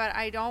 Maybe, but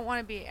I don't want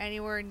to be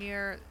anywhere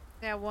near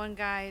that one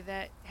guy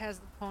that has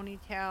the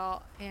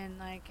ponytail and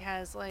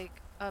has some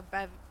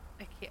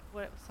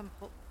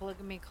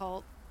polygamy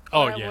cult.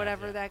 Oh,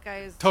 whatever yeah. that guy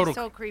is. Total,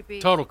 so creepy.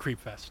 Total creep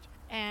fest.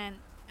 And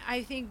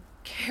I think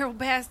Carol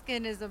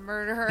Baskin is a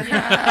murderer.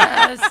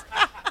 Yes.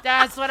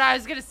 That's what I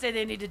was gonna say.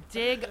 They need to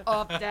dig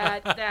up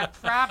that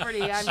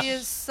property. She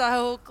is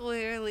so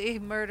clearly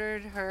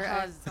murdered her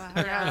Yes,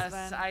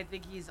 husband. I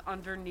think he's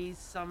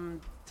underneath some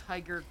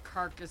tiger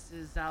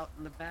carcasses out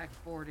in the back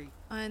 40.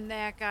 And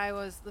that guy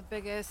was the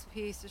biggest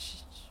piece of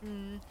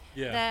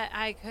Yeah. that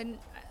I couldn't,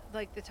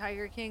 like the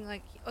Tiger King.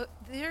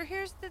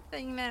 Here's the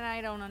thing that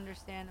I don't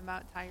understand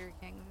about Tiger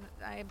King.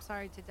 I am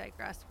sorry to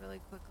digress really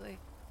quickly,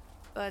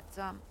 but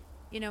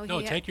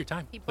No, take your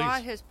time, He please.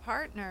 bought his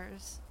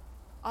partners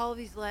all of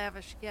these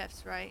lavish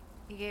gifts, right?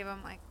 He gave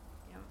them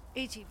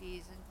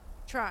ATVs and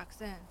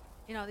trucks and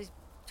these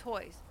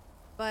toys,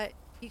 but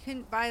he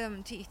couldn't buy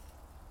them teeth.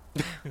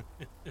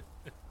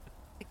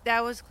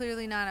 That was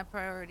clearly not a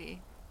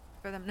priority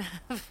for them to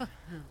have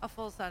a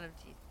full set of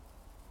teeth.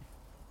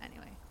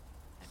 Anyway,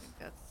 I think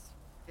that's.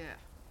 Yeah.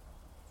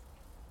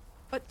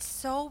 But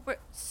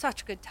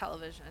such good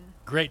television.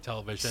 Great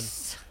television.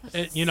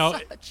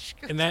 Such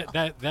good And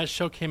that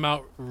show came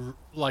out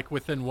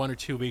within 1 or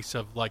 2 weeks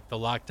of the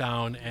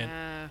lockdown,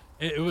 and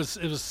it was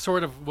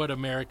sort of what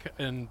America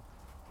and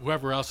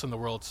whoever else in the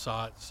world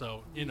saw it.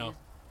 So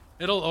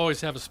it'll always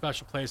have a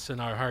special place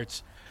in our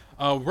hearts.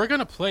 We're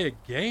gonna play a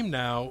game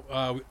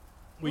now.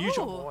 We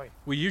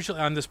usually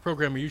on this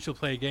program we usually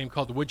play a game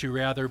called Would You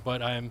Rather,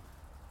 but I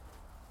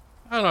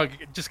don't know,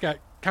 just got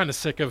kind of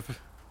sick of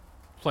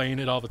playing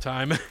it all the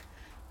time.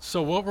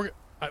 So what we're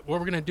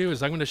gonna do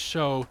is I'm gonna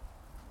show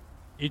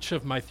each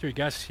of my 3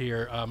 guests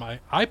here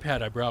my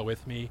iPad I brought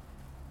with me,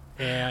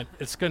 and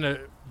it's gonna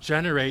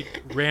generate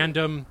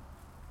random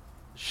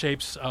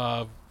shapes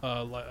of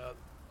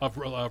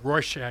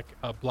Rorschach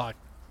blot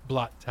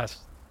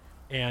tests,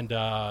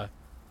 and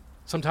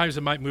sometimes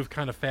it might move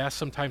kind of fast,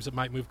 sometimes it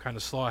might move kind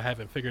of slow. I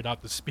haven't figured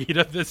out the speed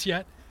of this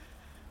yet,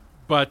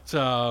 but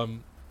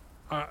I'm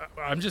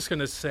just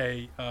gonna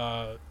say.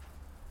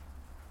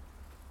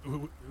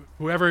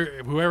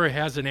 Whoever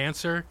has an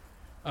answer,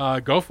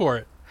 go for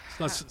it.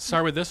 Let's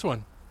start with this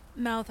one.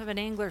 Mouth of an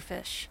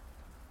anglerfish.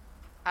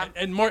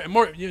 And more than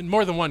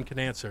one can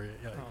answer.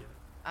 Yeah.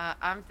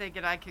 I'm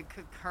thinking I could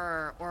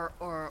concur,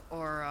 or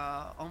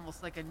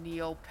almost like a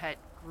Neopet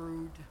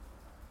Grood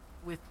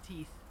with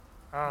teeth.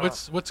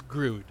 What's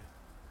Grood?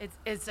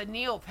 It's a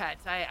Neopet.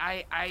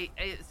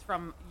 It's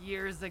from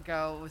years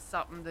ago. It was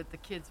something that the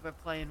kids were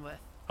playing with.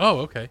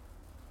 Oh, okay.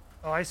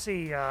 Oh, I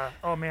see.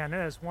 Oh man,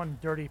 that is one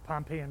dirty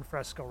Pompeian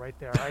fresco right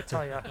there. I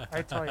tell you,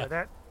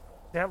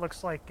 that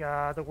looks like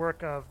the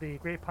work of the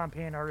great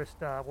Pompeian artist.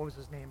 What was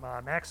his name?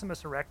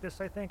 Maximus Erectus,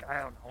 I think.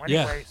 I don't know.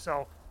 Anyway, Yeah.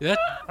 so.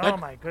 Oh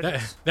my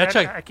goodness.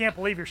 I can't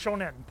believe you're showing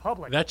that in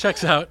public. That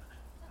checks out.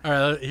 All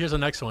right, here's the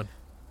next one.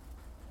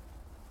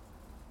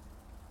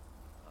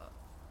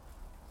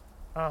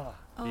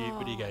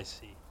 What do you guys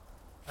see?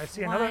 I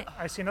see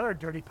another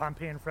dirty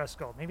Pompeian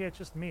fresco. Maybe it's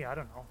just me. I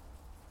don't know.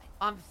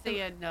 I'm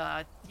seeing,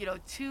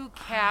 two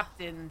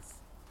captains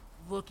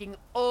looking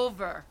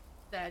over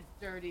that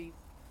dirty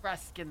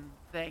Frescan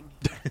thing.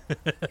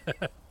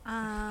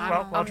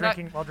 While I'm not-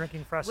 drinking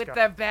Fresca. with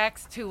their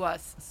backs to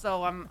us.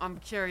 So I'm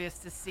curious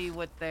to see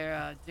what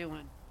they're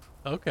doing.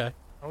 Okay.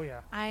 Oh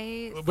yeah.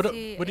 I What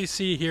see do you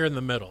see here in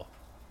the middle?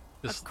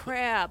 a This-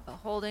 crab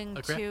holding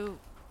A crab? two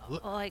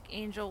Look- like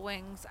angel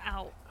wings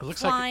out, It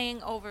looks like-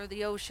 flying over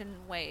the ocean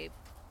wave.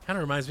 Kind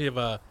of reminds me of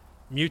a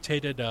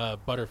mutated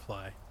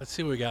butterfly. Let's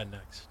see what we got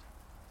next.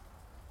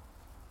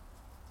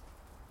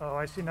 Oh,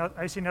 I see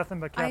nothing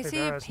but I see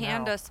a capybaras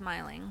panda now.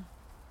 smiling,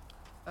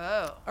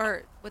 Oh.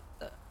 or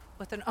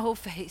with an O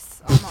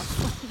face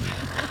almost.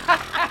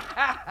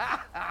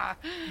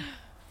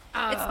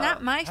 It's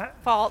not my Huh?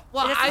 fault.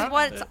 Well, this I- is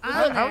what's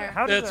How- on how- there.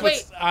 how did That's the-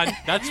 what's on.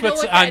 That's You know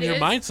what's what on that your is?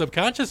 mind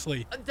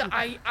subconsciously.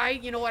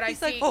 You know what I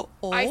He's like, see? "Oh,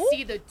 I oh?"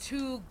 see the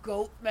two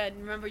goat men.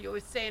 Remember you were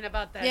saying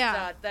about that?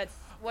 Yeah. That's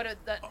what are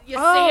the, you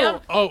Oh. see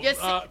them? Oh, You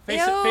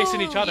see-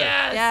 facing each other.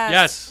 Yes. Yes.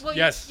 Yes, Well,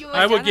 yes. you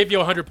I will give you identical.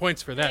 100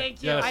 points for that.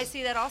 Thank you. Yes. I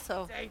see that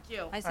also. Thank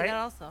you. I see I- that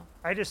also.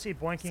 I just see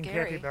boinking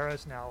Scary.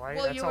 capybaras now.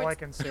 Well, That's all I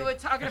can see. you were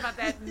talking about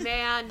that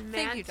man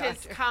Thank you,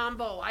 mantis doctor.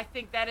 combo. I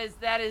think that is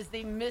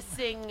the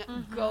missing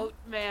goat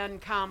man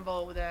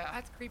combo there.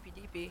 That's creepy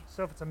deepy.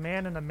 So if it's a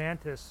man and a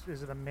mantis,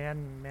 is it a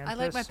man mantis? I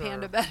like my or-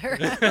 panda better.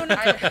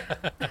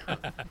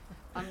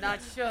 I'm not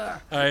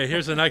sure. All right,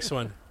 here's the next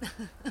one.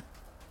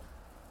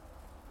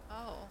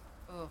 Oh,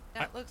 Oh.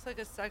 that looks like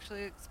a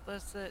sexually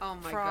explicit Oh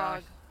my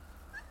frog. gosh.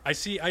 I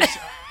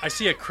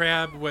see a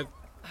crab with,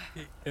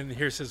 and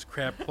here's his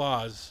crab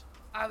claws.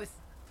 I was.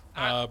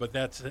 But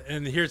that's,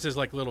 and here's his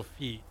like little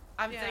feet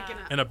I'm Yeah. thinking.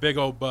 and a big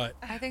old butt.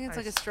 I think it's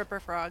like a Nice.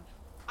 stripper frog.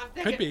 I'm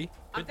thinking. Could be.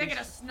 I'm Could be. thinking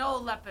a snow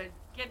leopard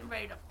getting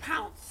ready to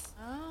pounce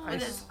Oh, with I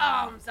his s-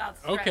 arms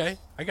outstretched. Okay,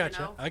 I got you.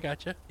 know? I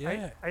got you.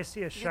 Yeah. I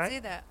see a you can see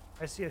that.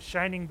 I see a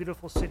shining,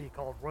 beautiful city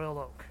called Royal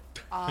Oak,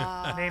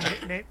 Ah, Watch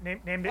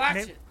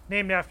it.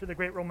 named after the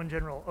great Roman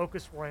general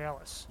Ocus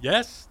Royalis.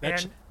 Yes,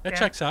 that And-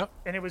 checks out.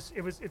 And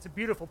it's a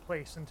beautiful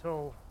place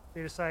until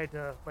they decide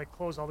to like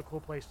close all the cool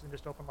places and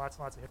just open lots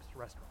and lots of hipster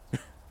restaurants.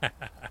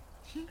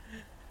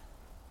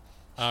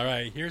 All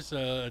right, here's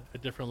a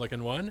different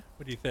looking one.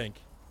 What do you think?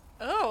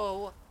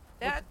 oh,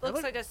 that Look- looks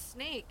look- like a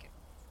snake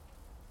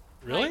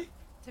Really? Like,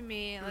 to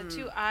me. The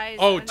two eyes.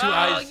 Oh, on two it.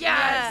 eyes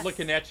yes.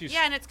 looking at you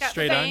Yeah, and it's got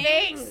straight on.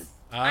 Fangs.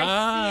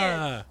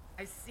 Ah,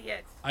 I see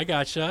it. I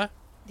gotcha.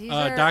 These Uh,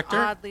 are doctor?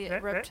 oddly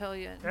That- that-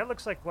 reptilian. That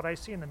looks like what I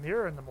see in the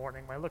mirror in the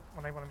morning when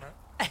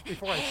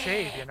before I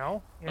shave. You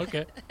know. Yeah.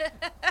 Okay,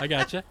 I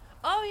gotcha.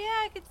 Oh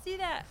yeah, I can see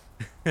that.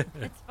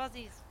 It's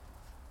fuzzies.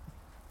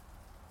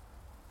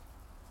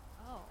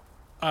 Oh,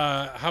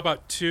 How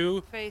about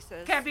two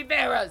faces.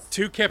 Capybaras.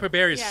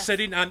 capybaras Yes.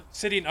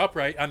 sitting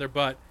upright on their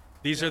butt?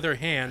 These are their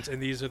hands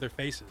and these are their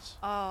faces,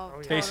 Oh,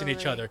 yeah. facing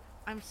each totally. other.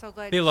 I'm so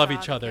glad They you love saw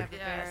each the other. capybaras.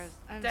 Yes.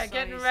 I'm They're so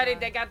getting you ready. saw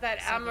They it. got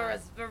that So good.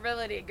 amorous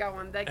virility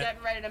going. They're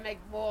getting ready to make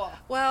war.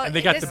 Well, And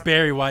they got this, the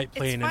Barry White it's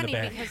playing in the funny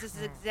back. because this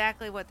is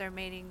exactly what their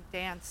mating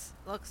dance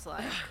looks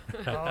like.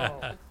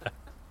 Oh.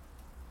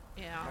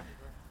 You know.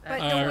 But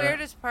All the right.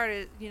 weirdest part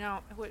is,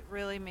 what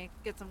really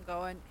gets them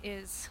going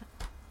is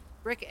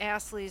Rick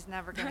Astley's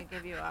never gonna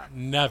give you up.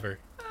 Never,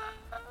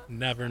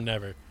 never,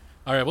 never.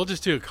 All right, we'll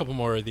just do a couple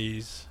more of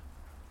these.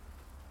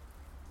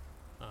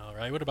 All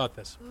right, what about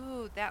this?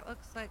 Ooh, that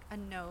looks like a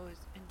nose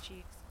and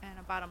cheeks and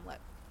a bottom lip.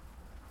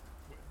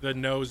 The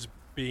nose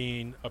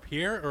being up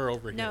here or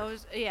over here?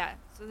 Nose, yeah.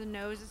 So the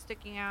nose is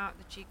sticking out,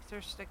 the cheeks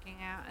are sticking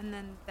out, and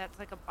then that's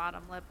like a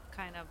bottom lip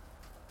kind of.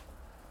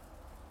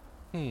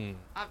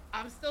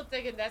 I'm still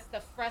thinking that's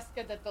the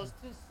fresca that those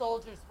two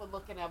soldiers were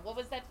looking at. What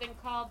was that thing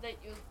called that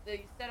you said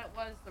it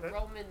was? The The-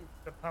 Roman.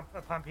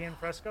 The Pompeian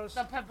frescoes.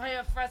 The Pompeii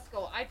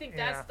fresco. I think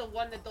Yeah. that's the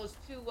one that those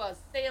two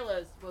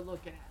sailors were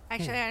looking at.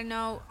 Actually, I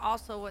know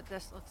also what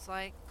this looks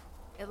like.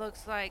 It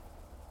looks like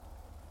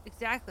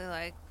exactly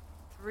like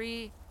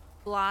 3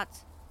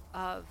 blots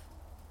of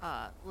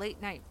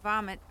late night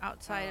vomit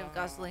outside of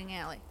Gosling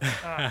Alley.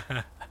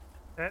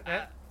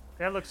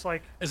 That looks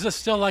like Is it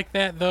still like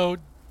that though?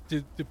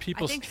 Do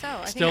people I think so.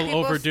 I still think people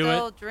overdo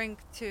still it? drink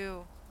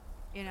to,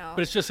 But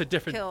it's just a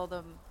different. kill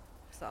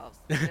themselves.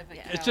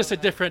 It's just a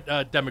different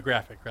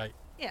demographic, right?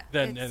 Yeah.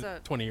 Than it's,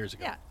 20 years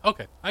ago. yeah.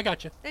 Okay, I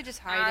got you. they just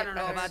hide I it don't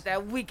know better. about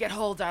that. We can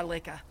hold our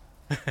liquor.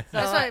 That's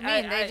what I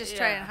mean. They just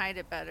try and hide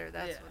it better.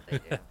 That's Yeah.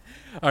 what they do.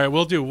 All right,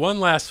 we'll do one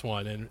last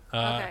one, and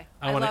Okay.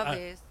 I want love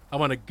these. I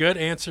want a good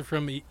answer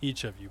from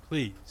each of you,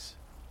 please.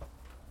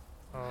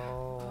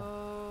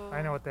 Oh,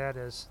 I know what that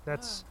is.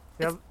 That's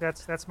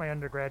my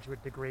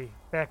undergraduate degree.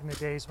 Back in the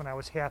days when I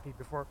was happy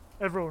before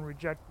everyone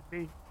rejected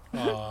me.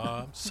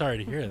 Aw, I'm sorry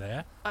to hear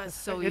that. It's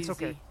so It's easy.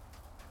 okay.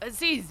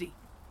 It's easy.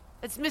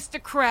 It's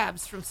Mr.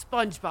 Krabs from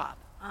SpongeBob.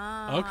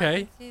 Oh, Okay. I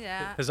can see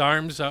that. His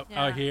arms out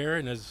Yeah. here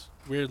and his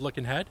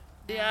weird-looking head.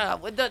 Yeah,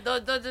 with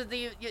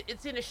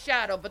it's in a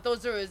shadow, but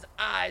those are his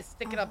eyes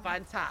sticking up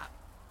on top.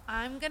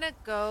 I'm gonna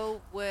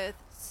go with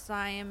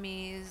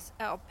Siamese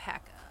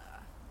alpaca.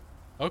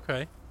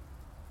 Okay.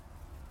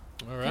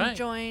 All right.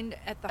 Conjoined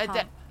at the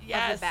hump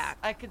Yes, of the back.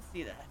 I could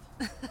see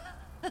that.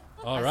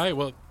 All right.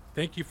 Well,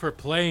 thank you for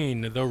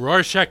playing the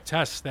Rorschach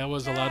test. That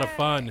was a lot of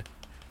fun.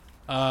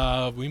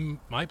 We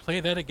might play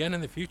that again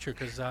in the future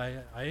because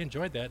I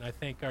enjoyed that, and I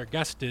think our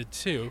guest did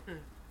too.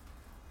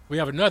 We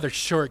have another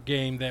short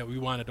game that we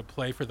wanted to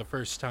play for the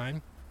first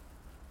time.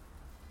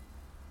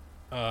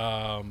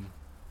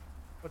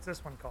 What's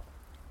this one called?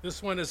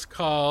 This one is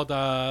called,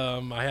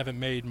 I haven't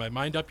made my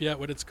mind up yet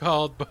what it's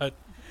called, but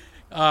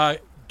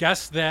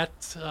guess that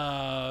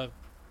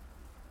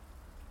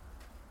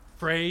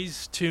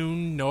phrase,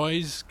 tune,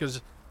 noise,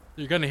 because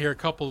you're going to hear a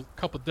couple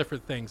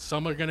different things.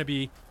 Some are going to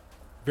be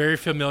very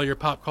familiar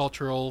pop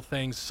cultural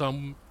things.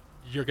 Some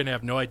you're going to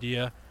have no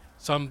idea.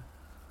 Some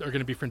are going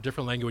to be from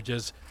different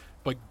languages.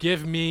 But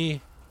give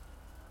me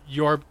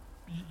your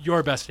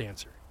best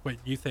answer. What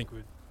you think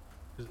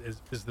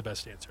is the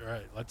best answer. All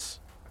right, let's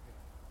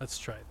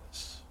try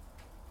this.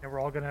 And we're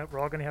all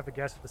gonna have a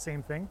guess at the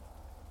same thing.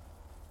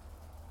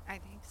 I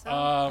think so.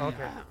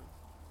 Okay.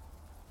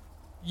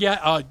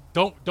 Yeah.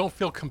 Don't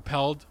feel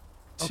compelled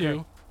to.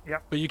 Okay.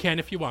 Yep. But you can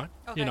if you want.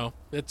 Okay. You know,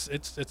 it's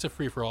a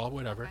free for all.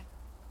 Whatever. Okay.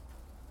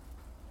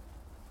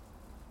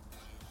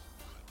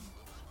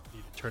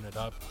 Need to turn it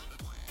up.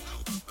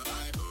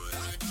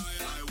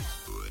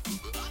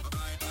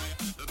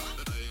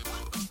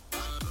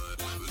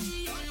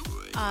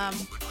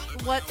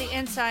 What the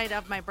inside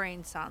of my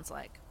brain sounds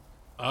like.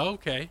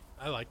 Okay,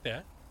 I like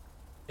that.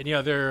 Any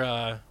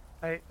other?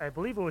 I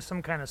believe it was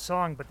some kind of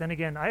song, but then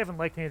again, I haven't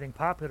liked anything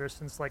popular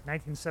since like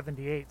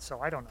 1978, so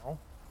I don't know.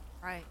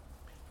 Right.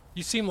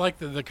 You seem like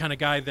the kind of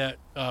guy that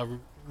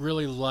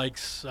really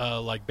likes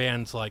like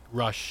bands like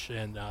Rush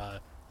and a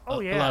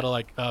lot of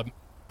like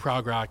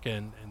prog rock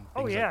and things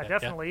Oh yeah, like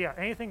that. definitely, yeah.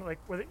 Anything like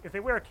if they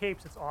wear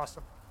capes, it's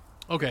awesome.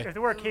 Okay. If they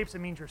wear capes, it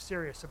means you're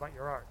serious about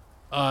your art.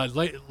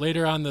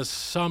 Later on this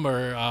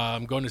summer,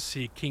 I'm going to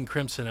see King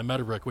Crimson at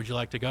Meadowbrook. Would you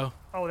like to go?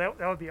 Oh, that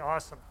would be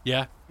awesome.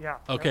 Yeah? Yeah.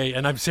 Okay,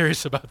 and I'm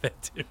serious about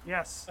that, too.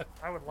 Yes,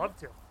 I would love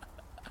to.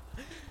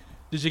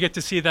 Did you get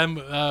to see them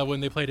when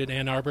they played in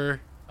Ann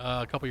Arbor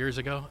a couple years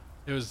ago?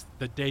 It was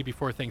the day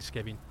before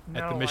Thanksgiving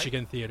at the No,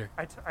 Michigan Theater.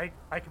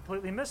 I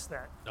completely missed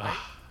that.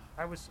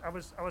 I was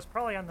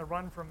probably on the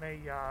run from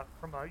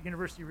a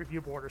university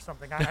review board or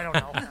something. I don't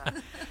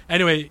know.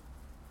 Anyway,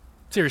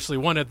 seriously,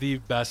 one of the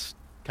best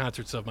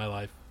concerts of my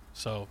life.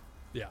 So,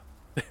 yeah.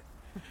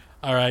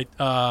 All right.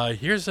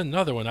 Here's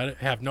another one. I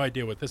have no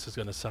idea what this is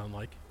going to sound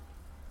like.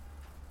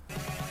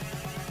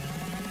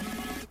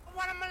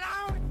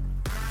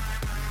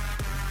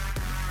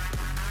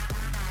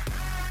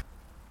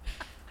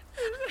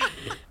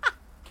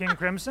 King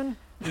Crimson?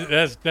 That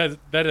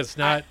is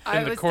not I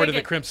in the was court of the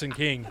thinking- Crimson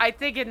King. I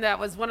thinking that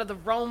was one of the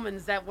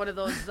Romans at one of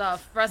those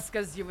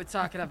frescoes you were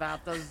talking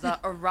about, those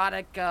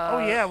erotic. Oh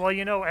yeah,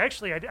 well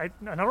actually, another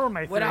one of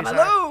my When I'm theories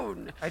are-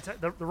 alone.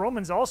 the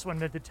Romans also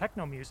invented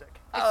techno music.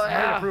 Oh, I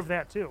had yeah. to prove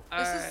that too.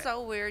 This is Alright.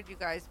 so weird, you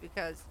guys,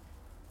 because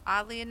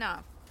oddly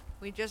enough,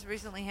 we just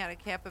recently had a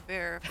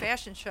Capybara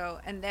fashion show,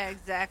 and that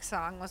exact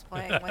song was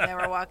playing when they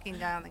were walking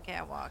down the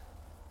catwalk.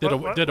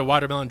 Did a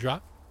watermelon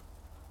drop?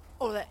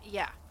 Oh,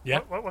 yeah. Yeah.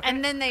 What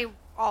And then they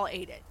all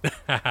ate it.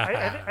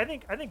 I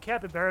think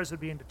capybaras would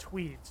be into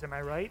tweeds. Am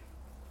I right?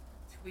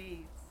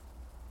 Tweeds.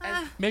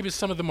 Maybe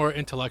some of the more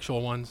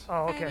intellectual ones.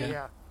 Oh, okay,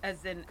 yeah.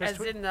 As in, 'Cause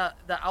the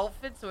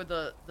outfits or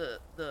the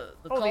Oh,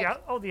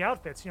 culture? the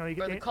outfits. You know,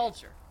 you Or get the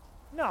culture.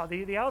 No,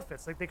 the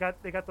outfits. Like they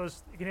got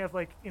those. You can have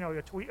like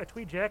a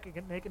tweed jacket.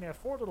 They can have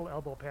 4 little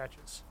elbow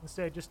patches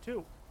instead of just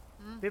 2.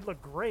 They'd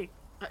look great.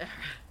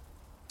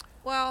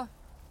 Well,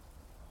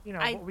 You know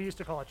I- what we used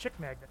to call a chick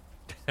magnet.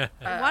 one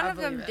I of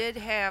them believe it. did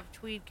have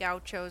tweed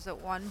gauchos at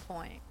one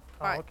point, Oh,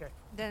 but okay.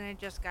 then it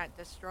just got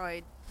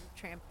destroyed.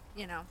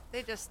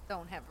 They just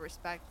don't have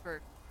respect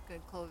for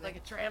good clothing. Like a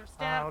tramp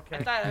stamp? okay.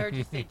 I thought I heard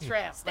you say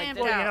tramp. Stamped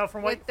like, Well, you out know,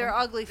 from what- with their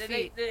from- ugly did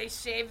feet. they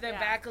shave their Yeah.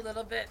 back a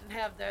little bit and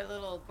have their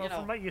little, Well,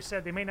 from what you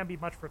said, they may not be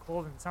much for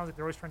clothing. It sounds like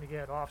they're always trying to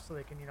get it off so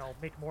they can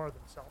make more of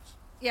themselves.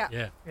 Yeah,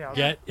 Yeah. Yeah, okay.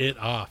 Get it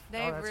off.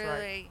 they Oh, that's right.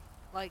 really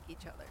like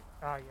each other.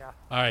 Yeah.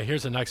 All right,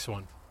 here's the next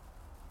one.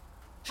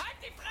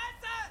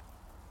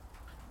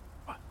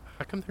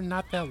 How come they're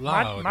not that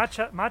loud?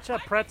 Matcha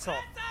pretzel.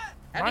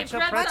 I mean,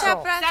 Matcha pretzel.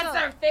 pretzel. That's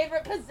our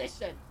favorite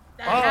position.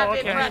 The Oh, happy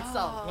okay.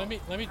 pretzel. Let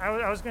me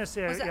I was gonna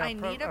say Was it I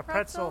need a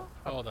pretzel?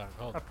 hold on.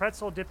 A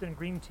pretzel dipped in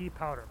green tea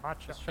powder.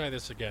 Matcha. Let's try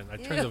this again. I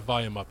Yeah. turned the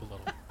volume up a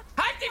little.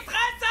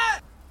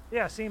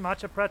 Yeah, see,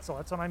 matcha pretzel.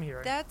 That's what I'm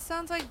hearing. That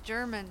sounds like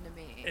German to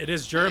me. It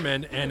is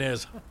German and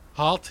is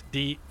Halt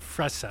die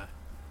Fresse,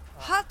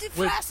 Halt die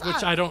which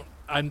Fresse! I don't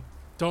know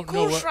what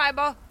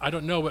Kugelschreiber! I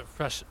don't know what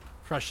Fresse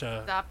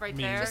Stop right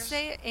means. there. Just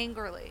say it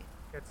angrily.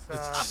 It's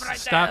Stop right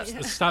Stop!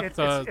 there. Stop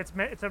the.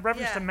 it's a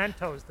reference Yeah. to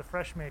Mentos, the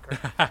fresh maker.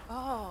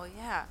 Oh,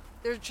 yeah.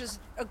 They're just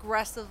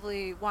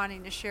aggressively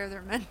wanting to share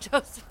their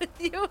Mentos with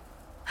you.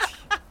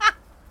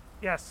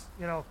 Yes,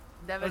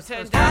 Never Those- turn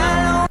those-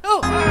 down.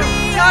 Oh,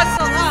 not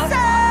so loud.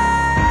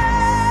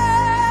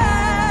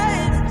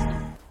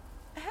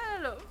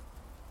 Hello.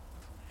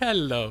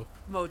 Hello.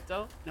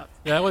 Moto. No.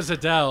 That was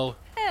Adele.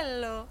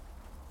 Hello.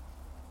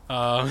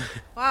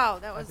 Wow,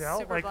 that was Dell,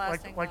 super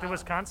blasting. like the loud.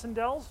 Wisconsin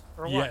Dells,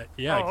 or Yeah, what?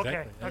 yeah, oh,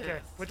 exactly, yeah. Okay.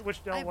 Yes.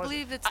 Which Dell I was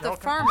believe it? it's the Dell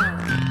farmer.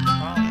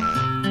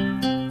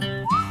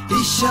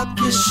 Ich hab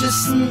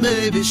geschissen,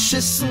 Baby,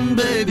 schissen,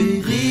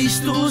 Baby,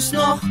 riechst du's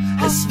noch?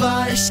 Es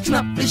war echt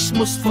knapp, ich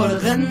muss voll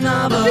rennen,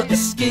 aber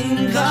es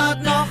ging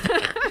grad noch.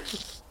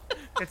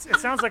 It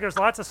sounds like there's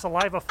lots of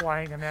saliva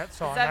flying in that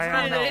song. Is that I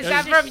from, don't know. is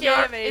that from,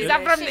 Shit, is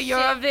that from the shit.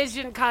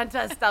 Eurovision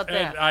contest out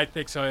there? And I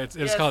think so. It's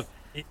Yes. called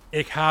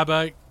Ich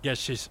habe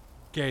geschissen.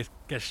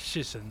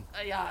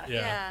 Yeah.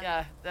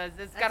 Yeah. Yeah,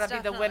 it's got to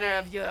be the winner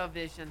of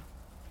definitely- Eurovision.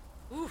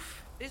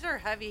 Oof, these are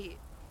heavy.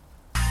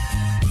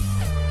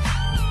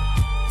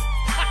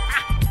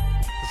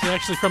 This is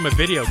actually from a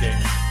video game.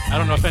 I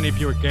don't know if any of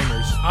you are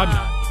gamers. I'm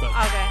not, but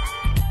Okay.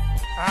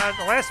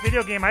 The last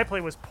video game I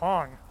played was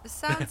Pong. This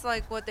sounds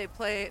like what they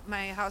play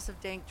my House of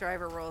Dank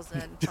driver rolls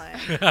in playing.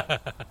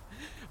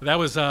 that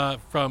was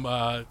from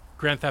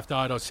Grand Theft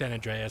Auto San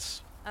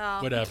Andreas.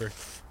 Whatever.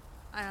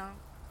 I don't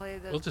play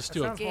the We'll just That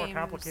do sounds a more games.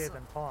 complicated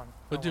than Pong.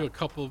 we'll Oh, do well. a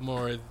couple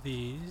more of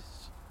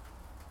these.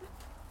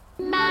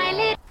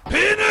 No!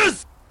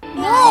 Penis!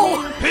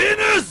 No,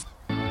 Penis!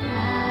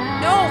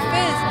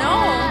 Fizz, no!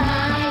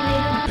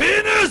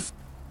 Penis!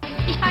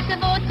 Ich fragte,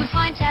 wozu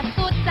Freundschaft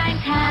gut sein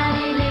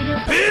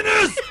kann.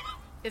 Penis!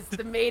 It's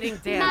the mating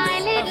dance My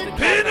of little the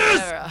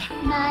penis! era.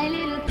 My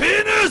little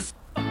Penis!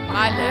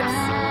 My lips.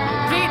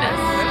 Penis.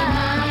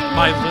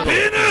 My little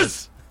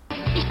penis!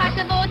 Ich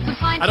fragte, wozu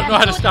Freundschaft I don't know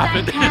how to gut stop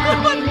sein it.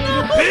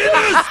 kann.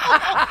 Penis!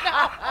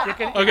 You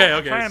can, Okay, you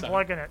okay, Try and stop.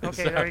 plug in it.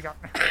 Okay, there you go.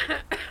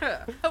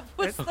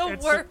 What's the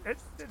It's- word?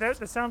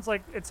 That sounds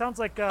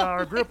like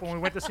our group when we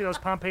went to see those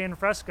Pompeian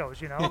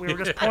frescoes. You know, we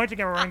were just pointing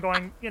everywhere and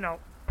going,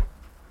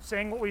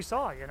 saying what we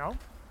saw.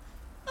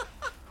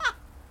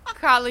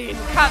 Colleen.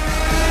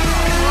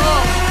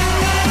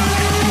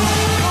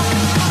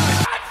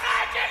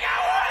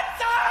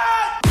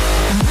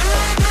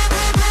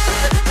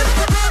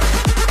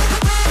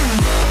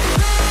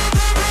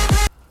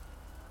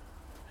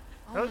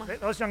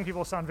 Those young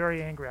people sound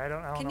very angry. I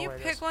don't Can know you what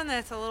it pick is. one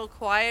that's a little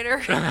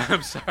quieter?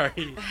 I'm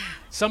sorry.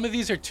 Some of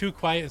these are too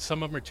quiet and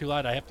some of them are too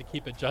loud. I have to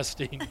keep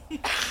adjusting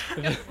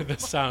the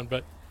sound,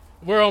 but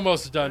we're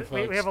almost done,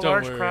 folks. We have a Don't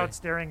large worry. crowd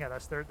staring at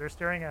us. They're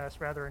staring at us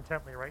rather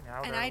intently right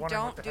now. And They're I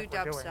wondering what don't the do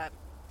heck we're doing. dubstep,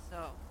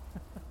 so.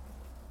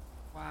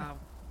 Wow.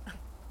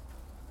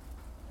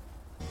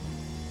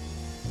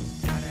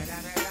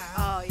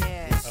 Oh,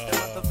 yeah.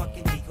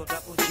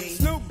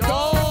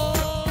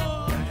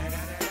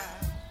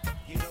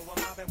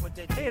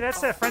 Hey,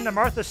 that's that friend of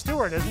Martha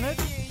Stewart, isn't it?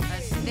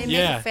 They make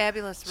Yeah. a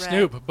fabulous rap.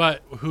 Snoop,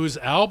 but whose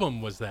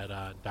album was that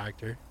on,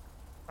 Doctor?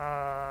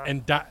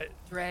 And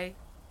Dre.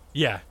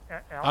 yeah,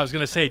 Al? I was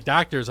gonna say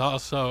Doctor's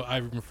also. I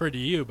referred to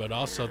you, but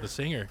also the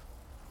singer,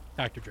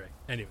 Dr. Dre.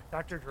 Anyway,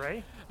 Dr.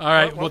 Dre. all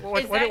right. What, Well,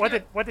 Is that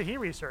your- what did he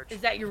research?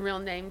 Is that your real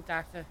name,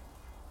 Doctor?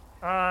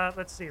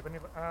 Let's see. Let me.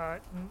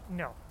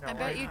 No. I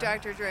bet you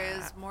Dr. Dre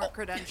is more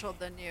credentialed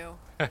than you.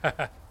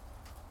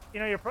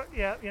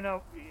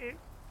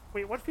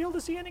 Wait, what field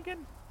is he in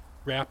again?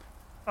 rap.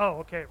 Oh,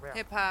 okay, rap.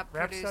 Hip hop,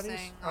 Rap producing,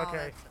 studies? all Okay.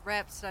 that.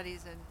 Rap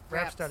studies and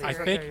Rap rap studies, I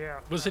theory. think Okay, yeah.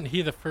 wasn't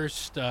he the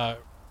first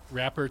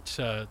rapper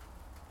to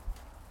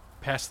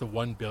pass the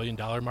 $1 billion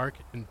mark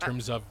in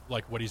terms of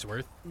like what he's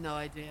worth? No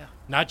idea.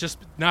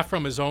 Not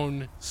from his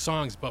own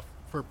songs, but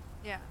for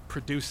Yeah.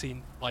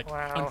 producing like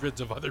Wow. hundreds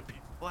of other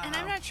people. Wow. And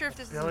I'm not sure if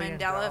this is a $1 billion.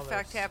 Mandela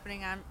effect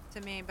happening on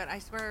to me, but I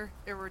swear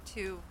there were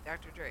two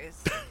Dr.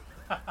 Dre's.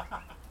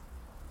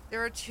 There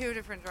were two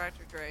different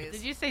Dr. Dre's.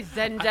 Did you say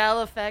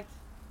Zendel effect?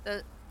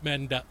 The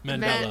Mandela.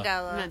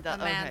 Mandela. The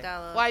okay. Mandela.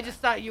 Well, I effect. just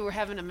thought you were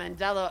having a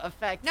Mandela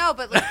effect. No,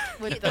 but like,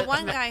 With the the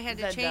one guy had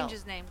to Zendel. change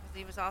his name because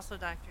he was also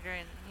Dr. Dre,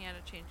 and he had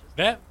to change his.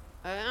 That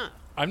Uh,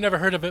 I've never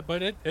heard of it,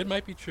 but it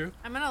might be true.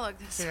 I'm gonna look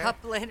this Yeah.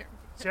 up later.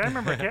 See, I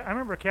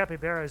remember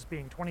capybaras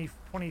being 20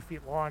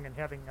 feet long and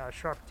having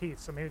sharp teeth.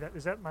 So maybe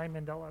is that my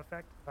Mandela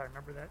effect? If I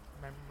remember that,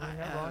 am I reading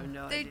that I wrong? have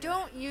no They idea.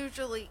 don't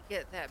usually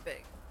get that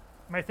big.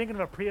 Am I thinking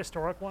of a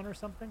prehistoric one or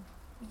something?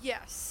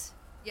 Yes.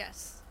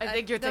 Yes. I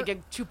think you're the-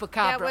 thinking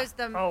chupacabra. That was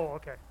the. Oh,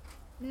 okay.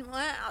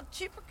 Well,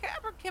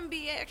 chupacabra can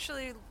be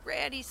actually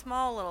ratty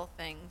small little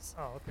things.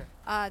 Oh,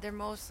 okay. They're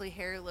mostly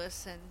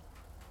hairless and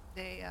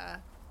they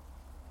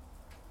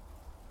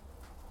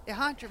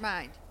haunt your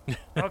mind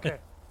Okay.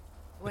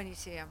 when you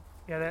see them.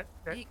 Yeah,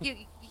 that You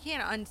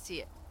can't unsee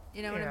it.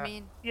 You know what Yeah. I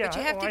mean? Yeah, But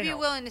you have oh, to I be know.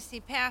 willing to see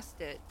past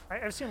it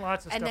I've seen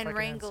lots of and stuff. then I can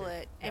wrangle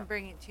unsee. it Yeah. and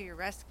bring it to your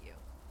rescue.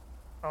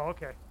 Oh,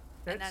 okay.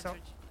 And that's so, what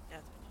that's what you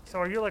do. so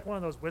are you like one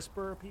of those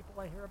whisperer people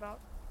I hear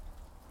about?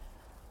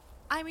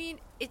 I mean,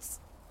 it's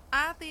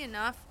oddly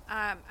enough,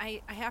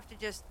 I have to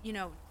just,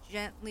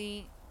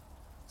 gently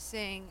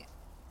sing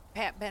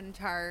Pat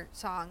Benatar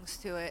songs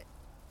to it.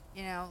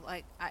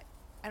 Like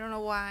I don't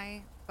know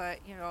why, but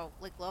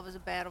like Love is a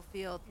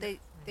Battlefield,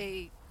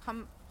 they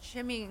come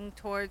shimmying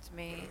towards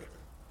me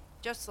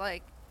just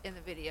like in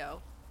the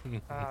video. Okay,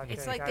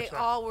 It's like they gotcha.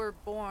 all were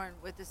born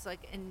with this like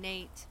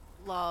innate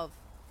love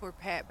for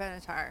Pat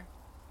Benatar.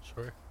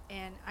 Sure.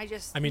 And I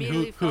just I mean,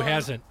 immediately who fell in-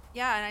 hasn't?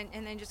 Yeah,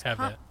 and then just have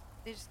come that?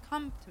 they just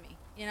come to me.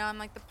 You know, I'm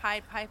like the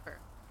Pied Piper.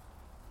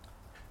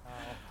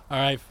 All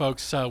right,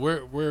 folks,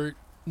 we're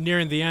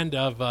nearing the end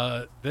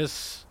of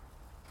this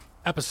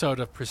episode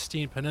of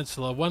Pristine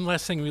Peninsula. One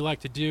last thing we like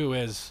to do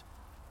is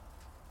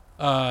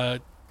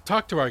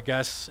talk to our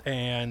guests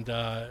and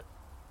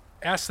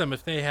ask them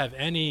if they have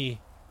any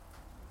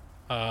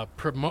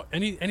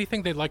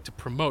anything they'd like to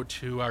promote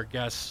to our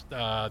guests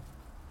that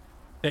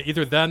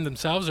either them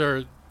themselves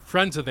or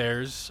friends of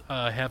theirs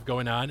have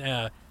going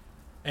on.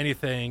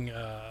 Anything,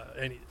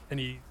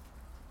 any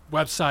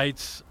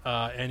websites,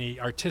 any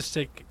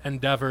artistic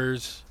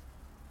endeavors.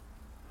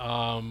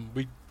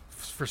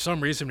 For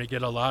some reason, we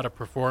get a lot of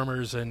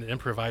performers and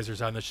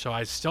improvisers on the show.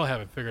 I still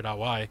haven't figured out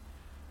why.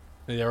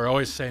 They were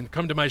always saying,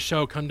 come to my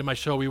show, come to my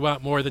show. We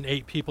want more than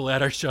 8 people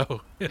at our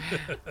show.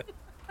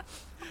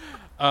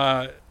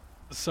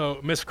 So,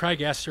 Miss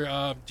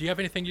Craigaster, do you have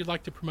anything you'd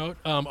like to promote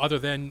other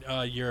than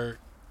your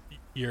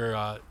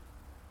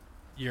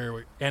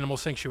animal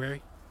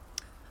sanctuary?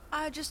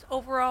 Just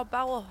overall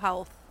bowel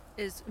health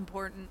is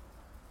important.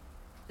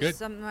 Good. Just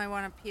something I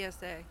want a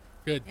PSA.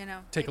 Good. You know,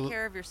 Take take a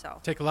care of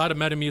yourself. Take a lot of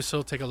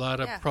Metamucil, take a lot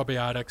of Yeah.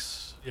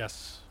 probiotics.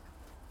 Yes.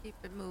 Keep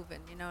it moving.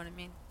 You know what I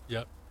mean?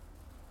 Yep.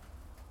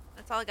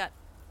 That's all I got.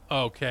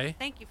 Okay.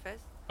 Thank you, Fizz.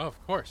 Oh, of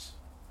course.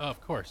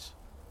 Of course.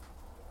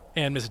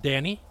 And Miss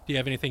Danny, do you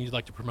have anything you'd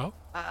like to promote?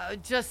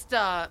 Just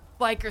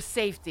biker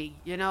safety.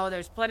 You know,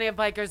 there's plenty of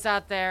bikers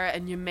out there,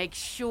 and you make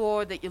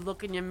sure that you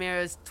look in your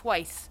mirrors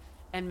twice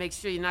and make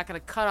sure you're not going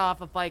to cut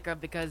off a biker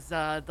because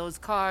those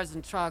cars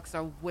and trucks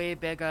are way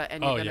bigger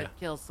and you're Oh, going to yeah.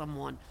 kill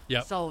someone.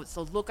 Yep. So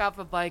look out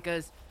for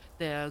bikers.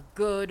 They're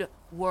good,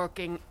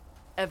 working,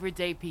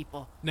 everyday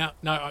people. Now,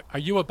 are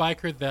you a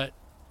biker that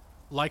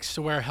likes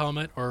to wear a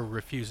helmet or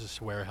refuses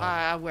to wear a helmet?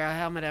 I wear a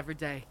helmet every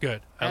day.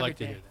 Good. I Every like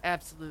to day. hear that.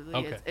 Absolutely.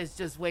 Okay. It's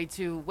just way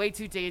too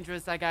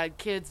dangerous. I got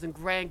kids and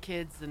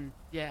grandkids, and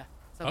yeah.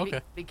 So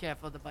Okay. be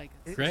careful of the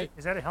bikers. Great.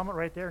 Is that a helmet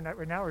right there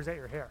right now, or is that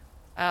your hair?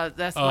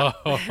 That's Oh,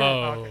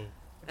 Okay.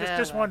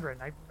 Just well. wondering.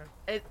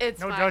 it's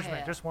No my judgment,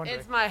 hair. just wondering.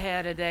 It's my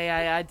hair today.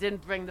 I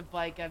didn't bring the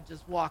bike. I'm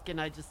just walking.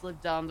 I just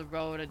lived down the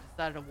road. I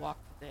decided to walk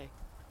today.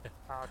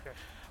 Okay.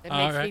 It All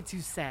makes me right.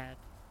 too sad.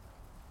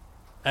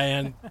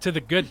 And to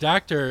the good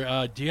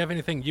doctor, do you have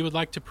anything you would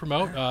like to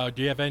promote?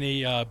 Do you have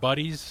any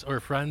buddies or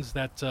friends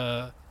that,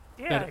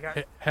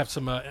 have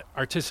some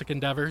artistic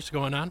endeavors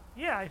going on?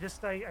 Yeah, I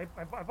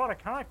bought a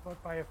comic book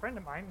by a friend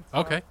of mine. It's,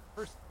 Okay.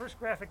 First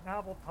graphic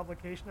novel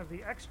publication of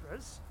the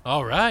Extras,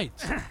 All right.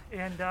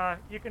 and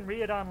you can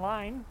read it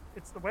online.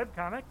 It's the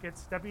webcomic.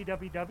 It's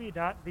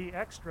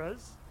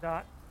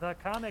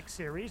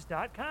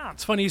www.theextras.thecomicseries.com.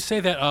 It's funny you say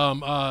that.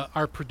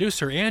 Our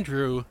producer,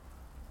 Andrew,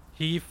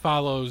 he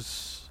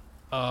follows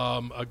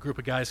a group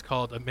of guys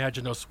called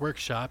Imaginos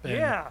Workshop. And,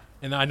 Yeah.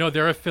 And I know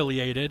they're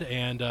affiliated.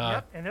 And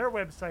Yep, and their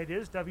website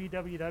is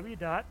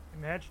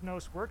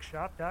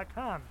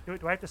www.imaginosworkshop.com. Do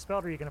I have to spell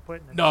it, or are you going to put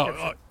it in the no,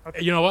 description?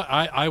 Okay. you know what?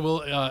 I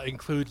will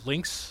include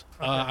links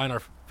Okay. on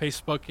our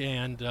Facebook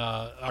and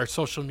our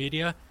social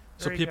media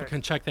so Very people good.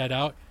 can check that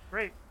out.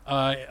 Great.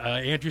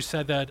 Andrew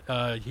said that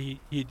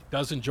he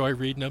does enjoy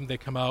reading them. They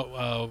come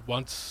out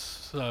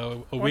once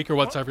a week or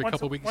once every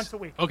couple weeks. Once a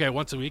week. Okay,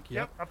 once a week.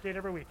 Yep. Update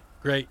every week.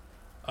 Great.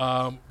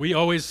 We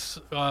always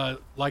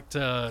like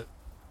to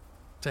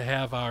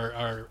have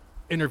our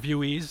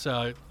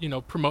interviewees,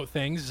 promote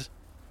things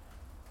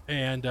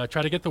and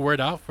try to get the word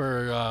out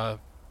for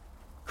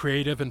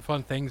creative and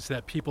fun things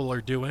that people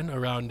are doing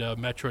around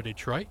Metro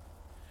Detroit.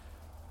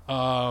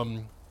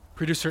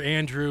 Producer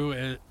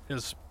Andrew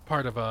is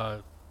part of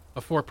a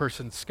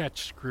 4-person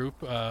sketch group.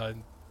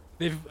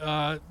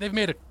 They've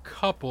made a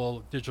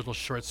couple digital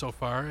shorts so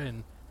far,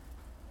 and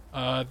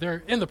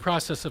they're in the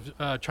process of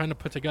trying to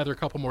put together a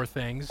couple more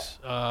things,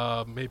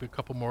 maybe a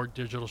couple more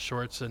digital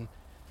shorts, and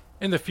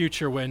in the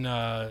future when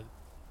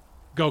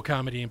Go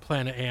Comedy and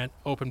Planet Ant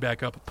open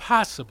back up,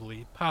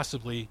 possibly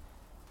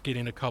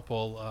getting a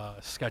couple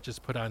sketches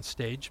put on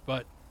stage.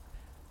 But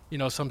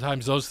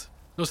sometimes those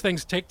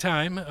things take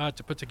time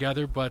to put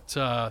together.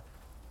 But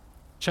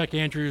check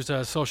Andrew's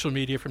social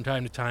media from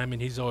time to time,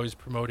 and he's always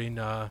promoting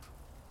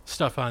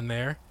stuff on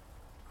there.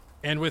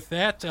 And with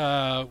that,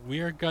 we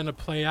are gonna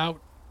play out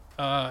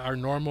our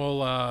normal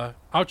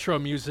outro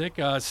music.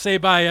 Say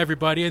bye,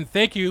 everybody, and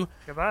thank you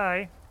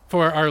Goodbye.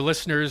 for our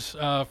listeners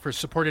for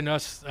supporting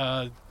us.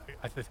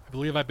 I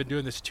believe I've been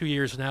doing this 2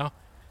 years now.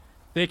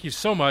 Thank you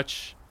so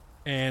much,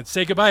 and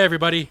say goodbye,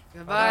 everybody.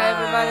 Goodbye,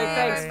 everybody.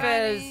 Thanks,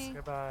 Bye. Fizz.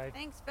 Goodbye.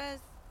 Thanks, Fizz.